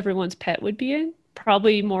everyone's pet would be in,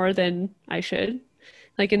 probably more than I should.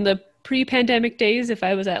 Like in the pre-pandemic days, if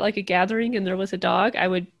I was at like a gathering and there was a dog, I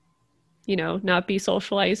would, not be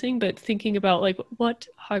socializing, but thinking about like what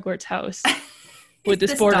Hogwarts house would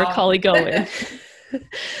this border collie go in?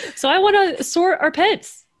 So I want to sort our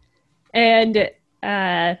pets and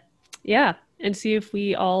and see if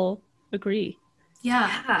we all agree.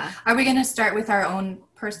 Yeah. Are we going to start with our own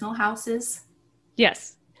personal houses?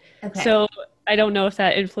 Yes. Okay. So I don't know if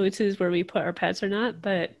that influences where we put our pets or not,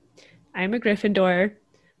 but I'm a Gryffindor.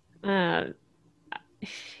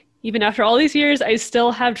 Even after all these years, I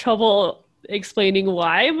still have trouble explaining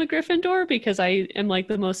why I'm a Gryffindor because I am like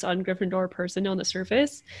the most un-Gryffindor person on the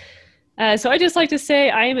surface. So I just like to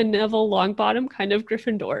say I am a Neville Longbottom kind of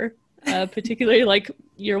Gryffindor, particularly like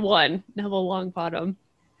year one, Neville Longbottom.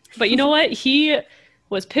 But you know what? He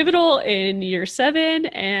was pivotal in year 7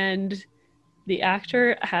 and the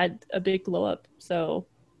actor had a big glow up. So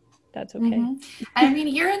that's okay. Mm-hmm. I mean,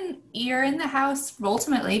 you're in the house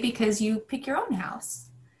ultimately because you pick your own house.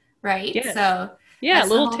 Right. Yeah. So yeah,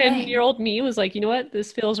 little 10-year-old me was like, you know what,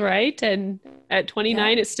 this feels right. And at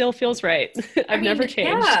 29, it still feels right. I've never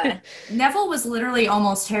changed. Yeah. Neville was literally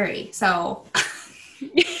almost Harry. So,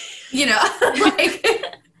 like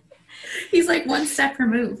he's like one step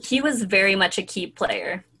removed. He was very much a key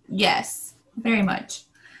player. Yes, very much.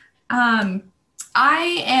 I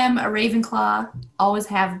am a Ravenclaw, always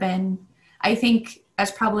have been. I think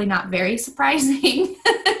that's probably not very surprising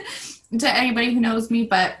to anybody who knows me,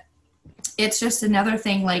 but it's just another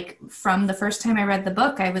thing, like from the first time I read the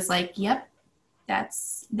book, I was like, yep,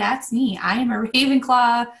 that's me. I am a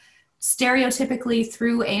Ravenclaw stereotypically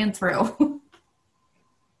through and through.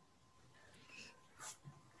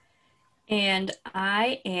 And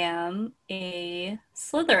I am a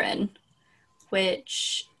Slytherin,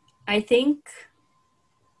 which I think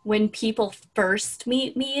when people first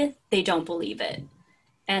meet me, they don't believe it.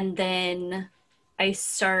 And then I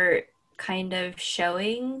start kind of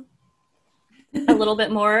showing a little bit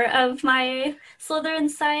more of my Slytherin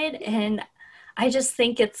side, and I just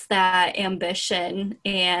think it's that ambition.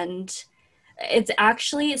 And it's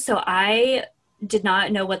actually, so I did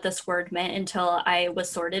not know what this word meant until I was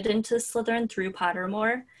sorted into Slytherin through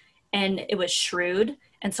Pottermore, and it was shrewd.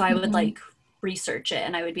 And so I would like research it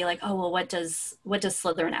and I would be like, oh, well, what does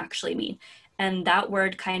Slytherin actually mean? And that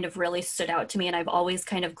word kind of really stood out to me, and I've always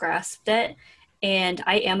kind of grasped it. And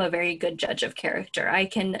I am a very good judge of character. I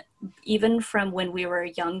can, even from when we were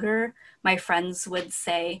younger, my friends would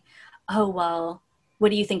say, oh, well, what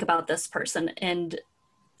do you think about this person? And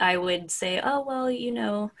I would say, oh,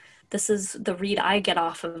 well, this is the read I get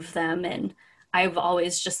off of them. And I've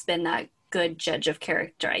always just been that good judge of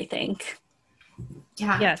character, I think.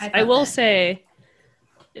 Yeah. Yes, I will say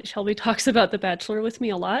Shelby talks about The Bachelor with me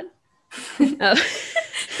a lot. Uh,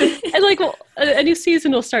 and like, well, a new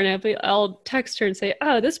season will start, and I'll text her and say,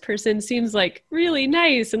 "Oh, this person seems like really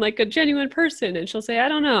nice and like a genuine person," and she'll say, "I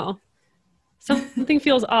don't know, something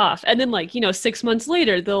feels off." And then, like, 6 months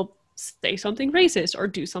later, they'll say something racist or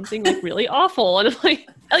do something like really awful, and I'm like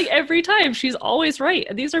every time she's always right.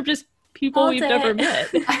 And these are just people we've never met.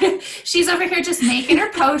 She's over here just making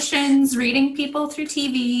her potions, reading people through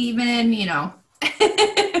TV, even,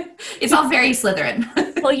 It's all very Slytherin.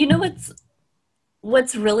 Well,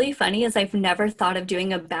 what's really funny is I've never thought of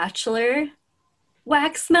doing a bachelor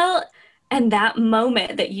wax melt. And that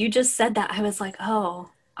moment that you just said that, I was like, oh,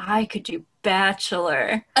 I could do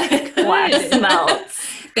bachelor wax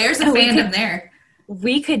melts. There's a fandom there.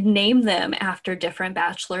 We could name them after different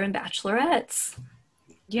bachelor and bachelorettes.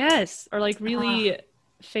 Yes, or like really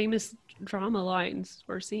famous drama lines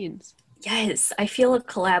or scenes. Yes, I feel a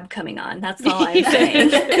collab coming on. That's all I'm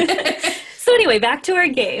saying. So anyway, back to our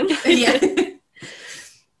game. Yeah.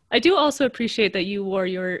 I do also appreciate that you wore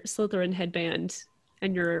your Slytherin headband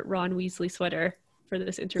and your Ron Weasley sweater for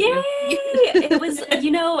this interview. Yay! It was,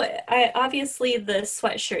 obviously the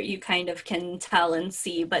sweatshirt you kind of can tell and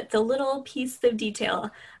see, but the little piece of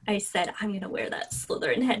detail, I said, I'm going to wear that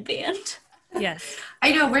Slytherin headband. Yes.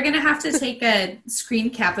 I know. We're going to have to take a screen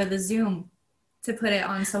cap of the Zoom to put it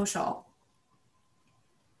on social.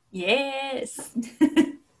 Yes.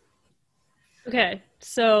 Okay,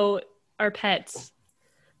 so our pets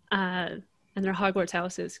and their Hogwarts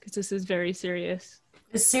houses, because this is very serious.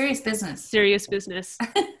 It's serious business. Serious business.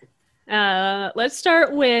 Let's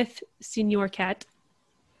start with Senor Cat.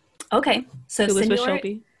 Okay, so Elizabeth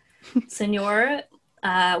Shelby. Senor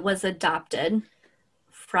was adopted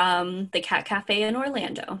from the Cat Cafe in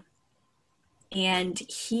Orlando. And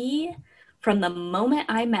he, from the moment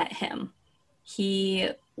I met him, he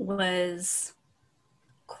was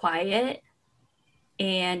quiet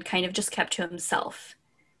and kind of just kept to himself.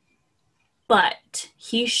 But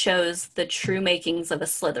he shows the true makings of a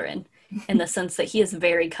Slytherin in the sense that he is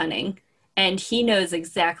very cunning and he knows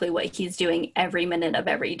exactly what he's doing every minute of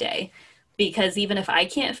every day. Because even if I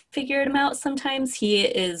can't figure him out sometimes, he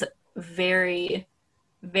is very,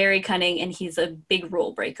 very cunning and he's a big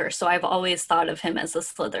rule breaker. So I've always thought of him as a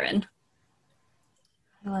Slytherin.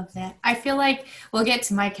 I love that. I feel like we'll get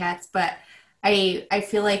to my cats, but I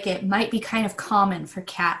feel like it might be kind of common for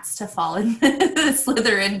cats to fall in the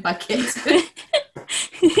Slytherin bucket.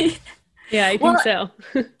 Yeah, I think so.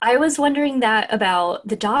 I was wondering that about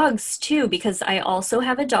the dogs too, because I also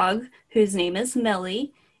have a dog whose name is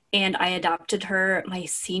Millie, and I adopted her my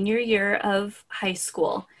senior year of high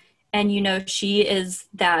school. And, she is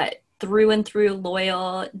that through and through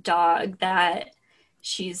loyal dog that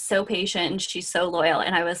she's so patient and she's so loyal.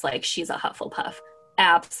 And I was like, she's a Hufflepuff.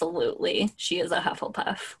 Absolutely. She is a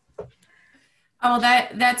Hufflepuff. Oh,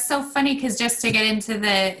 that's so funny, because just to get into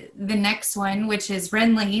the next one, which is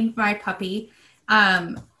Renly, my puppy,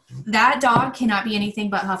 that dog cannot be anything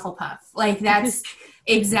but Hufflepuff. Like, that's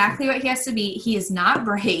exactly what he has to be. He is not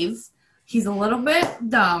brave. He's a little bit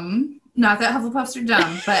dumb. Not that Hufflepuffs are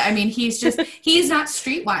dumb, but I mean, he's not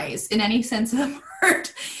streetwise in any sense of the word.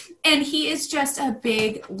 And he is just a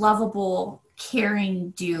big, lovable,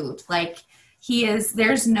 caring dude. Like, he is,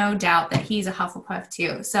 there's no doubt that he's a Hufflepuff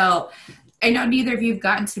too. So I know neither of you have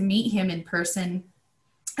gotten to meet him in person,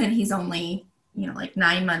 and he's only, like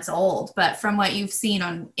 9 months old. But from what you've seen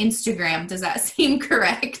on Instagram, does that seem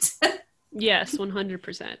correct? Yes,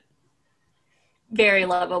 100%. Very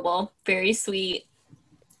lovable, very sweet.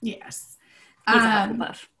 Yes. He's a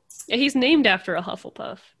Hufflepuff. Yeah, he's named after a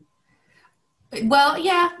Hufflepuff. Well,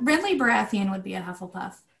 yeah, Renly Baratheon would be a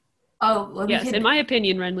Hufflepuff. Oh, well, yes, in my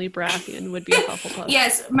opinion, Renly Baratheon would be a Hufflepuff.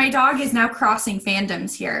 Yes, my dog is now crossing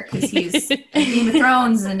fandoms here because he's in Game of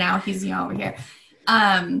Thrones and now he's over here.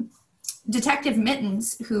 Detective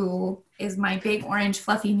Mittens, who is my big orange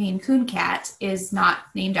fluffy Maine Coon cat, is not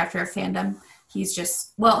named after a fandom. He's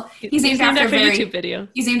just, he's named after a very YouTube video.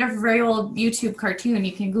 He's named after a very old YouTube cartoon.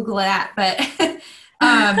 You can Google that, but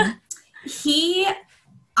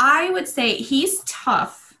I would say he's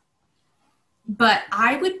tough, but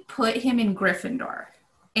I would put him in Gryffindor.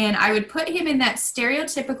 And I would put him in that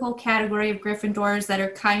stereotypical category of Gryffindors that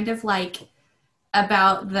are kind of like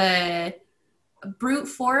about the brute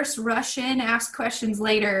force, rush in, ask questions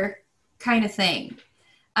later kind of thing.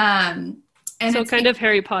 And so kind of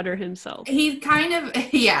Harry Potter himself. He kind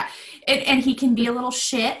of, yeah. And he can be a little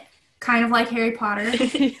shit, kind of like Harry Potter.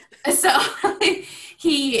 So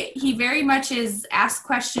he very much is ask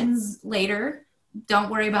questions later. Don't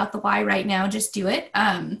worry about the why right now. Just do it.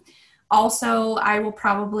 Also, I will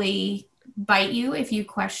probably bite you if you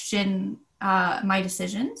question my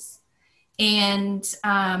decisions. And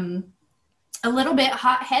a little bit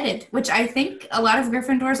hot-headed, which I think a lot of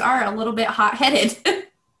Gryffindors are a little bit hot-headed.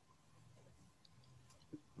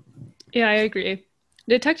 Yeah, I agree.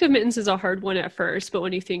 Detective Mittens is a hard one at first, but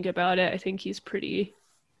when you think about it, I think he's pretty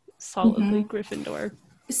solidly Gryffindor.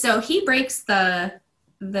 So he breaks the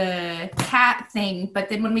cat thing, but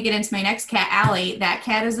then when we get into my next cat, Allie, that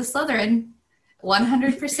cat is a Slytherin,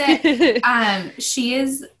 100%. She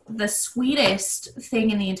is the sweetest thing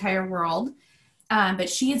in the entire world, but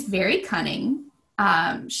she is very cunning.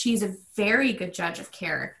 She's a very good judge of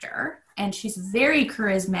character, and she's very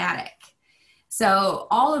charismatic. So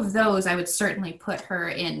all of those, I would certainly put her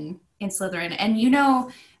in Slytherin. And, you know,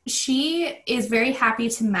 she is very happy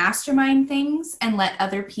to mastermind things and let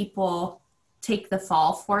other people take the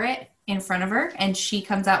fall for it in front of her. And she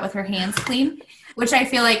comes out with her hands clean, which I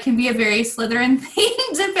feel like can be a very Slytherin thing,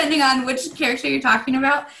 depending on which character you're talking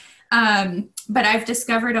about. But I've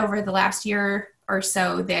discovered over the last year or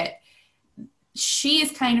so that she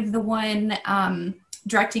is kind of the one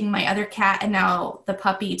directing my other cat and now the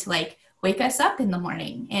puppy to, like, wake us up in the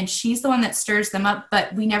morning, and she's the one that stirs them up,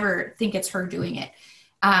 but we never think it's her doing it.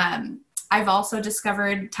 I've also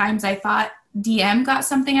discovered times I thought DM got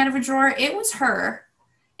something out of a drawer, it was her,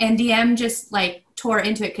 and DM just like tore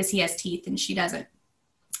into it because he has teeth and she doesn't,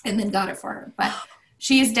 and then got it for her. But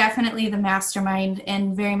she is definitely the mastermind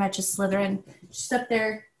and very much a Slytherin. She's up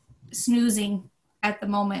there snoozing at the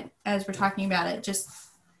moment as we're talking about it, just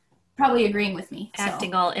probably agreeing with me.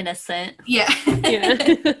 Acting all innocent. Yeah.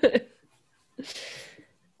 Yeah.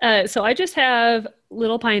 So I just have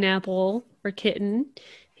little Pineapple, or Kitten.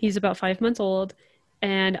 He's about 5 months old,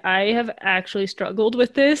 and I have actually struggled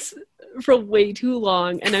with this for way too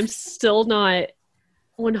long, and I'm still not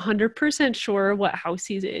 100% sure what house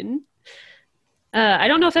he's in. I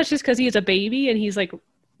don't know if that's just because he's a baby and he's like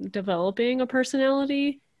developing a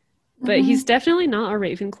personality, but he's definitely not a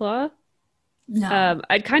Ravenclaw. No.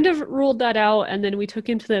 I'd kind of ruled that out, and then we took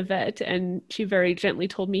him to the vet, and she very gently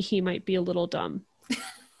told me he might be a little dumb.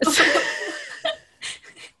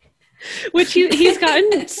 Which he's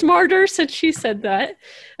gotten smarter since she said that.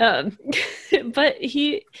 But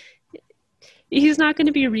he's not going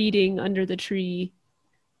to be reading under the tree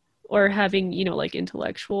or having, you know, like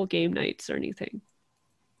intellectual game nights or anything.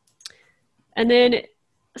 And then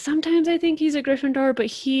sometimes I think he's a Gryffindor, but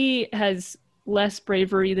he has less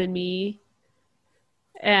bravery than me.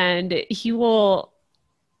 And he will,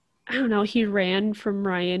 I don't know, he ran from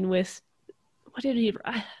Ryan with, what did he,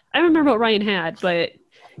 I don't remember what Ryan had, but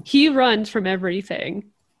he runs from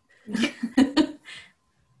everything.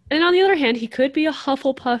 And on the other hand, he could be a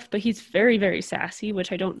Hufflepuff, but he's very, very sassy,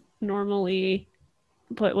 which I don't normally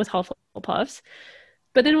put with Hufflepuffs.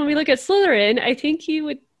 But then when we look at Slytherin, I think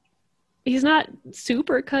he's not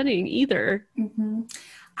super cunning either. I don't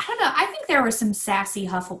know. I think there were some sassy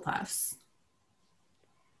Hufflepuffs.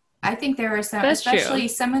 I think there were some, That's especially true.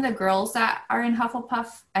 some of the girls that are in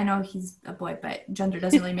Hufflepuff. I know he's a boy, but gender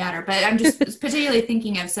doesn't really matter. But I'm just particularly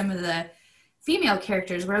thinking of some of the female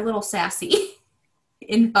characters were a little sassy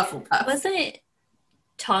in Hufflepuff. Wasn't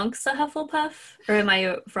Tonks a Hufflepuff? Or am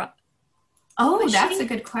I wrong? Oh, Was that's she? a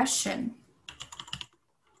good question.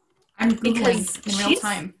 I'm Because Googling in real she's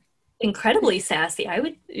time. incredibly sassy. I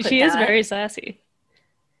would put She is that. very sassy.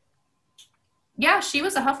 Yeah, she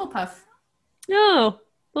was a Hufflepuff. No.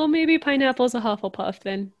 Well, maybe Pineapple's a Hufflepuff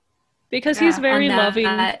then. Because he's Yeah, very on loving.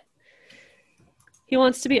 that. He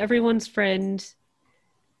wants to be everyone's friend.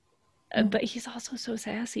 But he's also so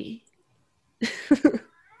sassy.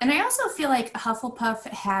 And I also feel like Hufflepuff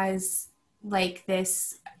has like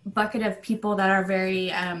this bucket of people that are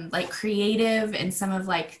very like creative, and some of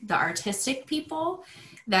like the artistic people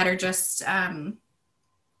that are just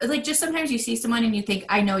like, just sometimes you see someone and you think,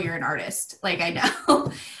 I know you're an artist. Like, I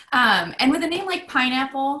know. And with a name like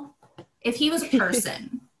Pineapple, if he was a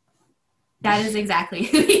person, that is exactly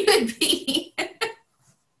who he would be.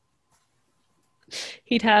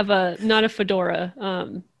 He'd have not a fedora.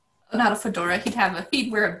 Not a fedora.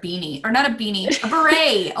 He'd wear a beanie, or not a beanie, a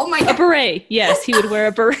beret. Oh my A God. beret. Yes, he would wear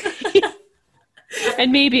a beret.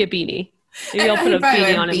 And maybe a beanie. Maybe I'll put He'd a probably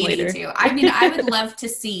wear beanie on him later. too. I mean, I would love to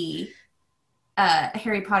see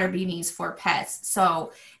Harry Potter beanies for pets.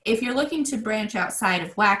 So if you're looking to branch outside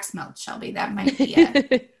of wax melt, Shelby, that might be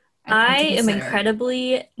I am consider.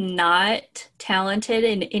 incredibly not talented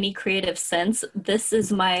in any creative sense. This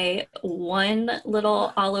is my one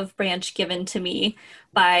little olive branch given to me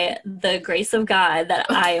by the grace of God that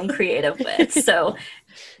I am creative with. So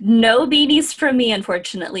no beanies from me,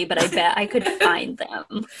 unfortunately, but I bet I could find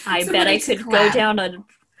them. I bet I Somebody to could go collab. down a...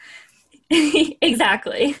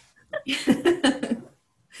 Exactly.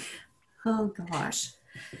 Oh gosh.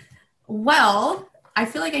 Well, I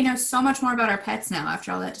feel like I know so much more about our pets now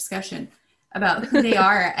after all that discussion about who they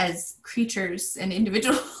are as creatures and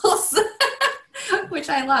individuals, which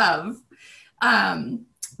I love.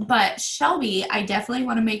 But Shelby, I definitely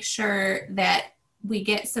want to make sure that we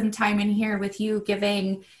get some time in here with you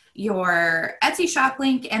giving your Etsy shop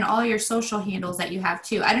link and all your social handles that you have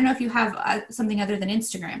too. I don't know if you have something other than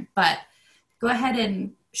Instagram, but go ahead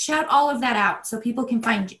and shout all of that out so people can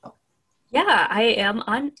find you. Yeah, I am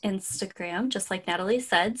on Instagram, just like Natalie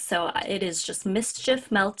said. So it is just Mischief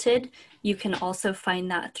Melted. You can also find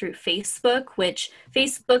that through Facebook, which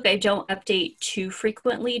Facebook I don't update too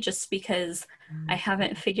frequently just because I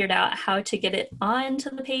haven't figured out how to get it onto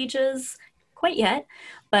the pages quite yet,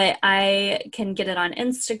 but I can get it on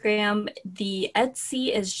Instagram. The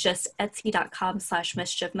Etsy is just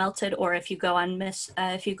etsy.com/mischiefmelted, or if you go on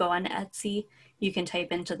Etsy, you can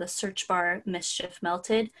type into the search bar Mischief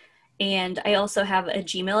Melted. And I also have a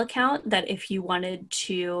Gmail account that if you wanted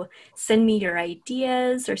to send me your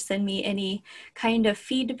ideas or send me any kind of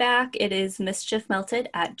feedback, it is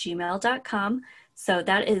mischiefmelted@gmail.com. So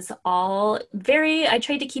that is all I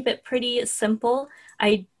tried to keep it pretty simple.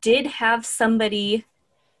 I did have somebody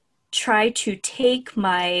try to take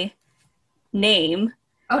my name.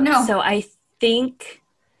 Oh no. So I think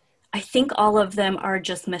all of them are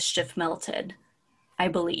just Mischief Melted, I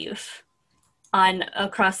believe,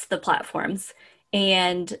 across the platforms.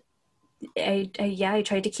 And I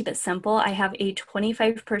tried to keep it simple. I have a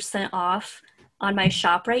 25% off on my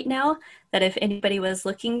shop right now, that if anybody was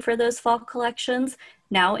looking for those fall collections,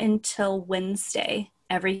 now until Wednesday,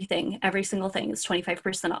 every single thing is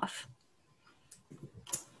 25% off.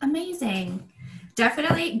 Amazing.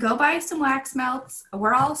 Definitely go buy some wax melts.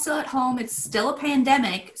 We're all still at home. It's still a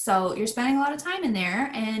pandemic, so you're spending a lot of time in there,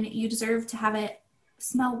 and you deserve to have it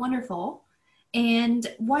smell wonderful. And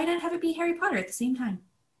why not have it be Harry Potter at the same time?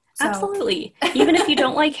 So. Absolutely. Even if you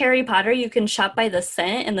don't like Harry Potter, you can shop by the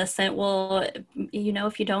scent, and the scent will,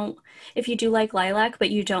 if you do like lilac, but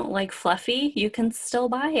you don't like fluffy, you can still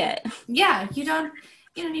buy it. Yeah, you don't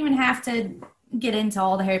even have to get into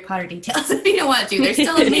all the Harry Potter details if you don't want to. They're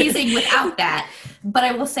still amazing without that. But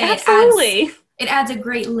I will say it adds a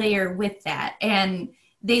great layer with that, and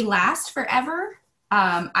they last forever.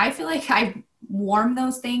 I feel like I warm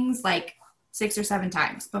those things like 6 or 7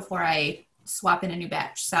 times before I swap in a new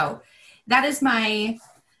batch. So that is my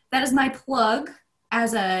plug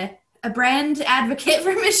as a brand advocate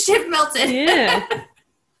for Mischief Melted. Yeah.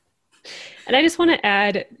 And I just want to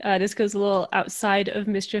add, this goes a little outside of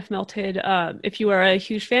Mischief Melted. If you are a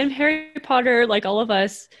huge fan of Harry Potter, like all of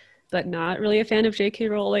us, but not really a fan of J.K.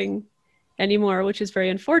 Rowling anymore, which is very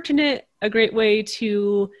unfortunate, a great way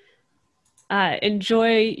to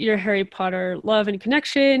enjoy your Harry Potter love and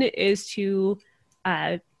connection is to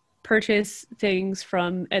purchase things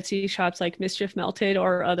from Etsy shops like Mischief Melted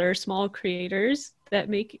or other small creators that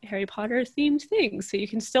make Harry Potter themed things, so you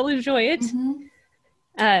can still enjoy it. Mm-hmm.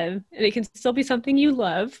 And it can still be something you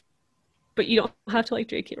love, but you don't have to like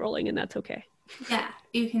J.K. Rowling, and that's okay. Yeah,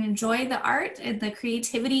 you can enjoy the art and the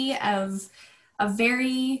creativity of a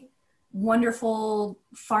very wonderful,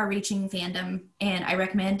 far-reaching fandom, and I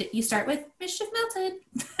recommend you start with Mischief Melted.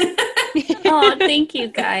 Oh, thank you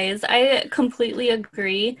guys. I completely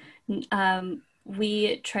agree.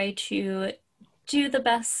 We try to do the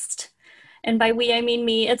best. And by we, I mean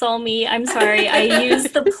me. It's all me. I'm sorry. I use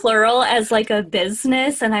the plural as like a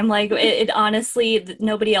business. And I'm like, it honestly,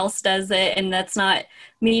 nobody else does it. And that's not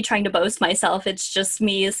me trying to boast myself. It's just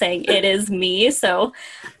me saying it is me. So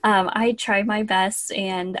I try my best,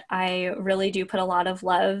 and I really do put a lot of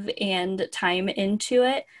love and time into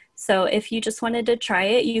it. So if you just wanted to try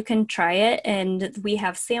it, you can try it. And we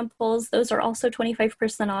have samples. Those are also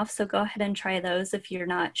 25% off. So go ahead and try those if you're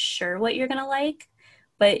not sure what you're going to like.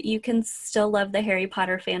 But you can still love the Harry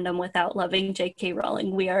Potter fandom without loving J.K.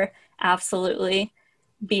 Rowling. We are absolutely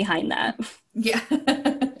behind that. Yeah.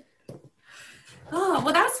 Oh,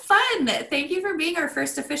 well, that was fun. Thank you for being our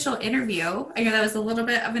first official interview. I know that was a little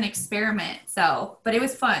bit of an experiment, but it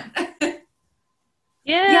was fun.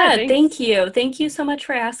 Yeah, thank you. Thank you so much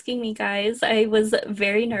for asking me, guys. I was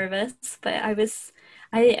very nervous, but I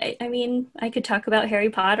mean, I could talk about Harry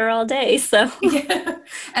Potter all day, so. Yeah.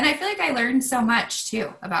 And I feel like I learned so much,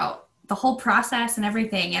 too, about the whole process and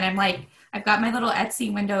everything. And I'm like, I've got my little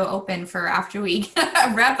Etsy window open for after we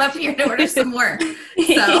wrap up here to order some more.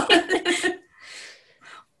 So.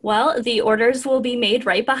 Well, the orders will be made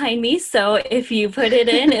right behind me. So if you put it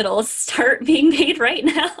in, it'll start being made right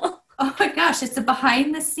now. Oh my gosh, it's a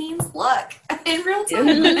behind the scenes look in real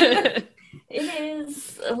time. It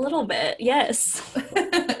is a little bit, yes.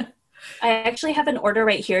 I actually have an order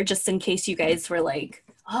right here just in case you guys were like,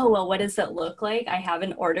 oh, well, what does it look like? I have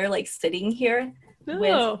an order like sitting here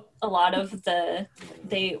with a lot of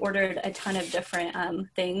they ordered a ton of different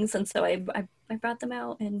things. And so I brought them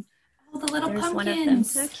out, and the little there's pumpkins. one of them.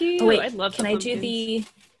 So cute. Oh, wait, I love can the I do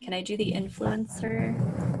pumpkins. the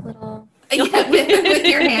influencer little? Yeah, with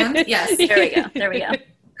your hand. Yes. There we go.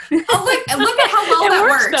 Oh, look at how well that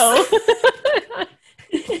works. Though.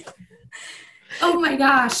 Oh my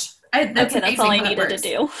gosh. That's all I needed to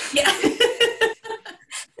do. Yeah.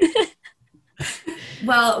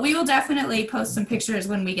 Well, we will definitely post some pictures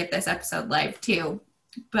when we get this episode live too.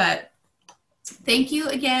 But thank you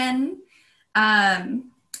again.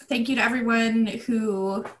 Thank you to everyone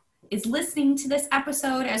who is listening to this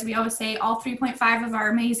episode. As we always say, all 3.5 of our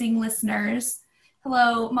amazing listeners.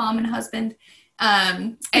 Hello, mom and husband.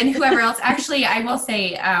 And whoever else. Actually, I will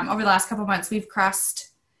say over the last couple months, we've crossed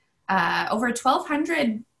over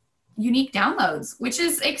 1,200 unique downloads, which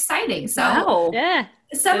is exciting. So wow. Yeah.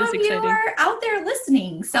 Some of you are out there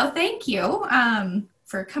listening. So thank you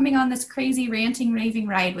for coming on this crazy ranting, raving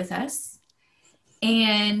ride with us.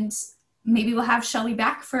 And maybe we'll have Shelby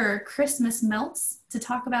back for Christmas melts to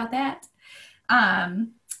talk about that.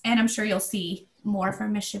 And I'm sure you'll see more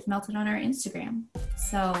from Mischief Melted on our Instagram.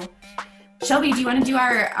 So Shelby, do you want to do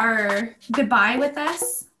our goodbye with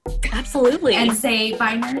us? Absolutely. And say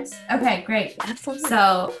bye, nerds? Okay, great. Absolutely.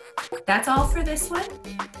 So that's all for this one.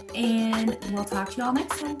 And we'll talk to you all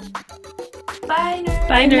next time. Bye, nerds.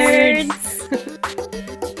 Bye, nerds.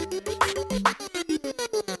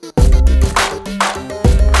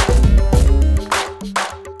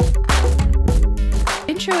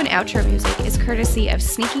 Intro and outro music is courtesy of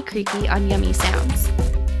Sneaky Creaky on Yummy Sounds.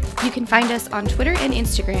 You can find us on Twitter and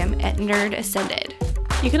Instagram at Nerd Ascended.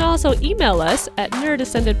 You can also email us at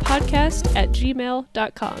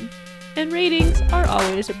nerdascendedpodcast@gmail.com. And ratings are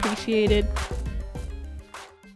always appreciated.